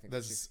lovely thing, I think.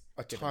 There's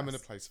a time and a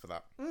place for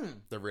that.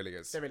 There really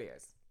is. There really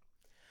is.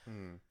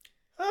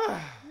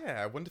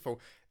 Yeah,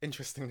 wonderful.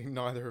 Interestingly,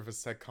 neither of us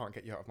said can't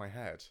get you out of my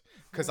head.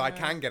 Because I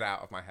can get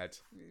out of my head.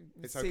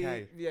 It's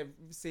okay. Yeah,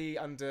 see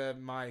under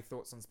my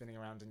thoughts on spinning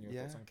around and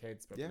your thoughts on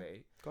kids, probably.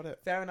 Yeah, got it.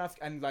 Fair enough.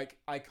 And like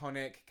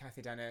iconic,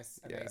 Kathy Dennis,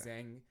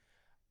 amazing.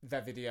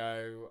 Their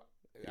video,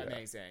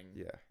 amazing.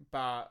 Yeah.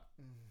 But,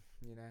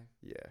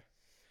 Yeah.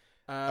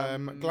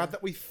 Glad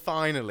that we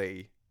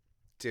finally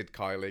did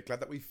Kylie. Glad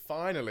that we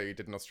finally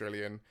did an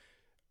Australian.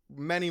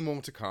 Many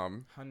more to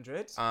come.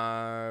 100.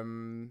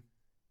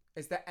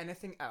 Is there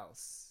anything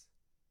else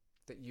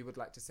that you would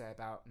like to say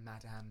about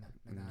Madame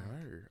Minogue?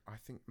 No, I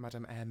think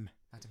Madame M.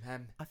 Madame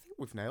M. I think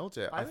we've nailed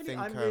it. I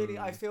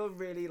feel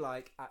really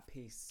like at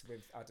peace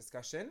with our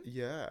discussion.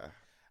 Yeah.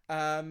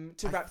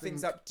 To wrap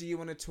things up, do you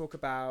want to talk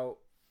about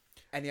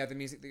any other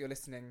music that you're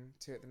listening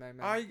to at the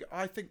moment?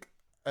 I think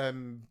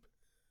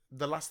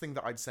the last thing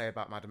that I'd say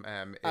about Madame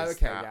M is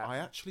that I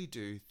actually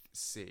do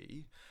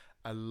see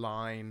a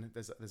line.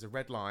 There's a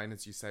red line,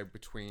 as you say,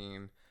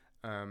 between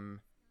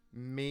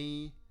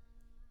me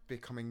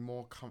becoming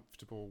more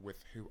comfortable with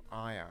who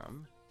I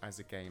am as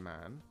a gay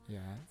man,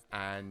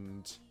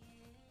 and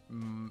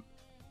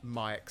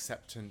my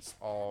acceptance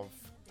of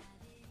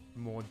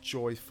more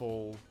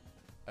joyful,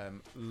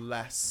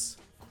 less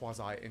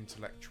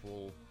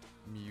quasi-intellectual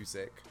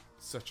music,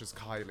 such as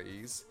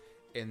Kylie's,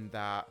 in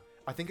that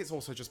I think it's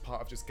also just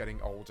part of just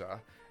getting older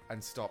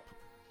and stop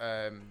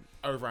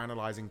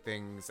overanalyzing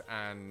things.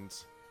 And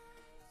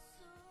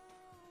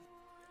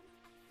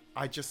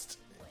I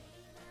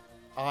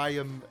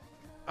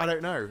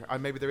don't know.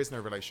 Maybe there is no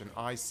relation.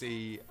 I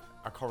see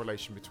a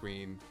correlation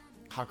between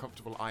how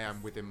comfortable I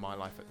am within my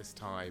life at this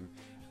time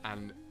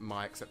and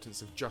my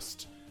acceptance of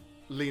just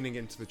leaning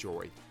into the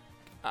joy,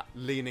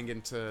 leaning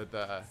into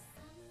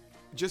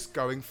just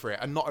going for it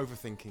and not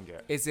overthinking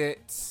it. Is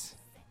it,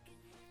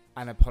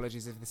 and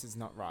apologies if this is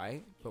not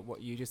right, but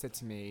what you just said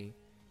to me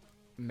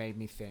made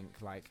me think,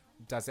 like,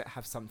 does it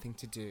have something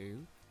to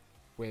do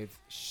with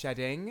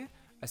shedding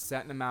a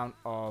certain amount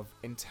of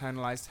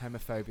internalized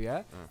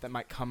homophobia that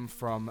might come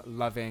from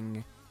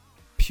loving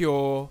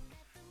pure,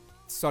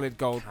 solid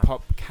gold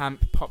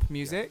camp pop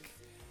music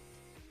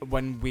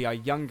when we are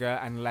younger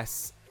and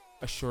less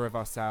assured of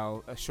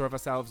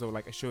ourselves, or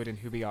like assured in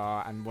who we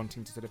are and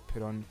wanting to sort of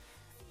put on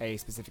a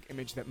specific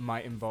image that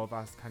might involve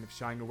us kind of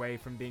shying away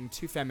from being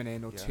too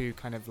feminine or too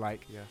kind of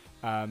like,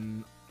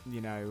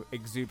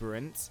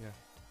 exuberant. Yeah.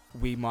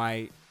 We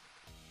might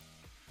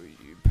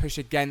push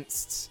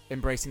against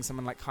embracing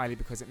someone like Kylie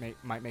because it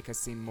might make us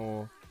seem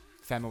more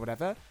femme or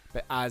whatever.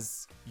 But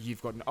as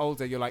you've gotten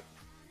older, you're like,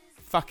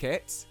 fuck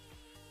it.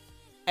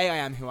 A, I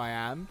am who I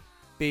am.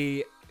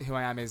 B, who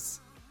I am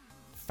is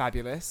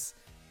fabulous.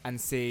 And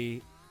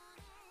C,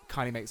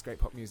 Kylie makes great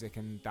pop music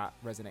and that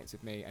resonates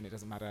with me, and it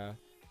doesn't matter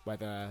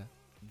whether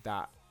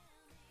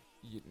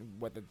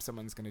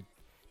someone's going to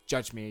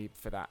judge me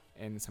for that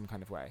in some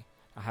kind of way.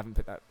 I haven't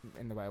put that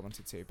in the way I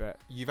wanted to, but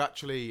you've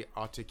actually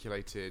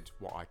articulated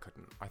what I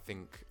couldn't. I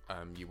think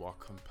you are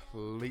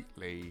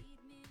completely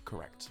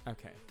correct.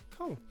 Okay,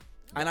 cool.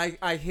 And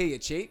I hear you,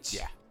 Cheech.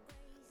 Yeah.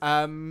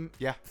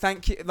 Yeah.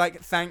 Thank you,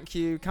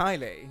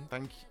 Kylie.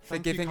 Thank you for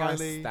giving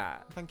Kylie. Us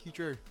that. Thank you,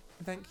 Drew.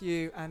 Thank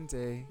you,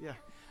 Andy.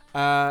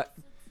 Yeah.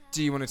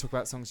 Do you want to talk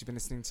about songs you've been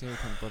listening to?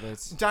 Can't be bothered.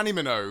 Danny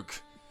Minogue.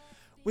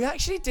 We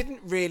actually didn't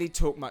really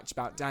talk much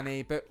about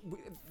Danny, but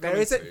there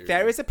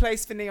is a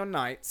place for Neon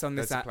Nights on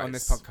this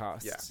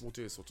podcast. Yeah, we'll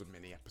do a sort of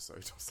mini episode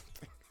or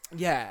something.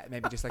 Yeah,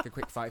 maybe just like a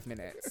quick 5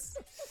 minutes.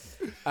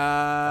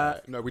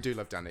 No, we do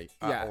love Danny.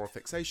 Oral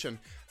Fixation.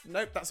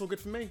 Nope, that's all good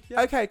for me.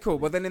 Yeah. Okay, cool.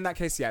 Well, then in that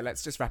case,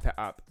 let's just wrap it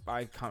up.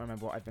 I can't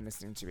remember what I've been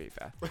listening to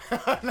either.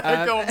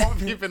 Go on, what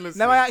have you been listening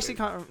to? No, I actually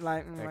can't,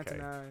 I don't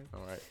know.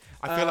 All right.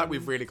 I feel like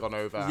we've really gone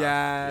over.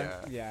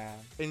 Yeah.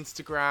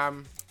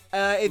 Instagram.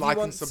 If like you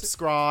want and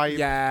subscribe.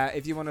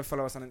 If you want to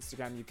follow us on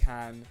Instagram, you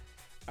can.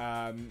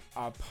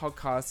 Our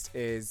podcast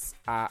is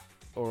at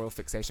Oral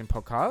Fixation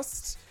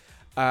Podcast.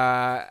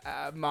 My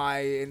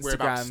Instagram. We're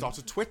about to start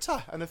a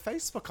Twitter and a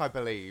Facebook, I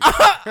believe.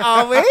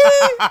 Are we?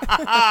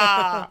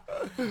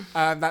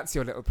 That's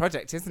your little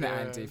project, isn't it, Yeah,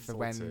 Andy? For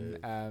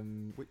sorted.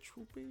 when. Which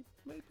will be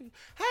maybe.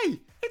 Hey,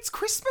 it's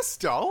Christmas,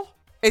 doll.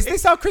 Is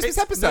this our Christmas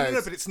episode?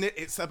 No, but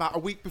it's about a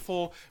week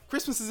before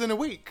Christmas is in a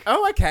week.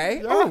 Oh, okay.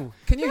 Yeah. Oh,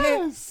 can you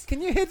Yes.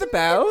 hear the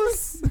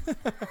bells?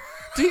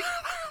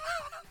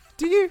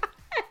 Do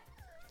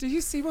you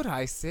see what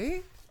I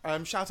see?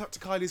 Shout out to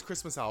Kylie's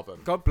Christmas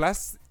album. God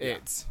bless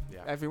it,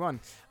 Yeah. everyone.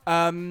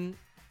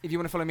 If you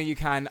want to follow me, you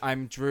can.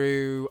 I'm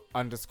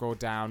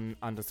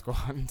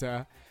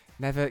Drew_down_under.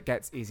 Never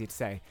gets easy to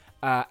say.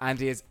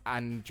 Andy is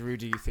Andrew.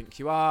 Do you think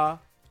you are?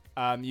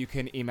 You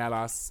can email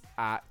us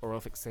at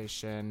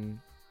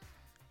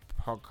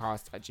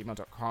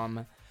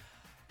oralfixationpodcast@gmail.com.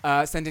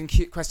 Send in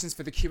questions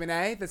for the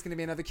Q&A. There's going to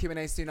be another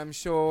Q&A soon, I'm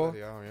sure.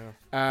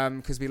 Yeah.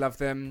 Because we love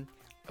them.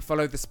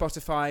 Follow the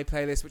Spotify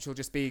playlist, which will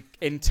just be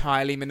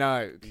entirely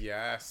Minogue.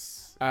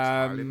 Yes.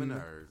 Kylie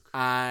Minogue.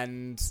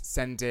 And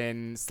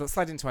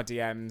slide into our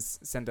DMs,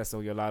 send us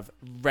all your love,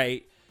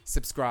 rate,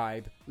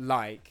 subscribe,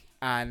 like,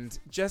 and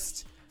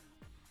just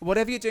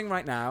whatever you're doing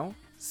right now,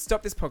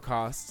 stop this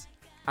podcast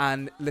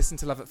and listen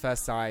to Love at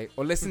First Sight,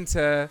 or listen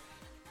to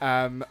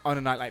On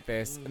a Night Like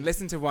This, and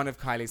listen to one of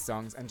Kylie's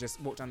songs, and just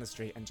walk down the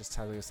street and just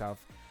tell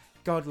yourself,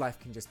 God, life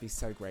can just be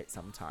so great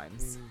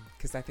sometimes.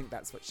 Because I think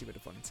that's what she would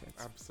have wanted.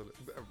 Absolutely.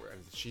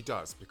 She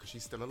does, because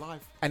she's still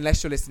alive.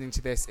 Unless you're listening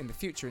to this in the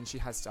future and she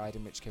has died,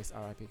 in which case,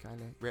 R.I.P.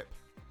 Kylie. Rip.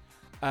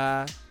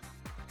 Bye.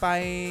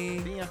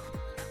 See ya.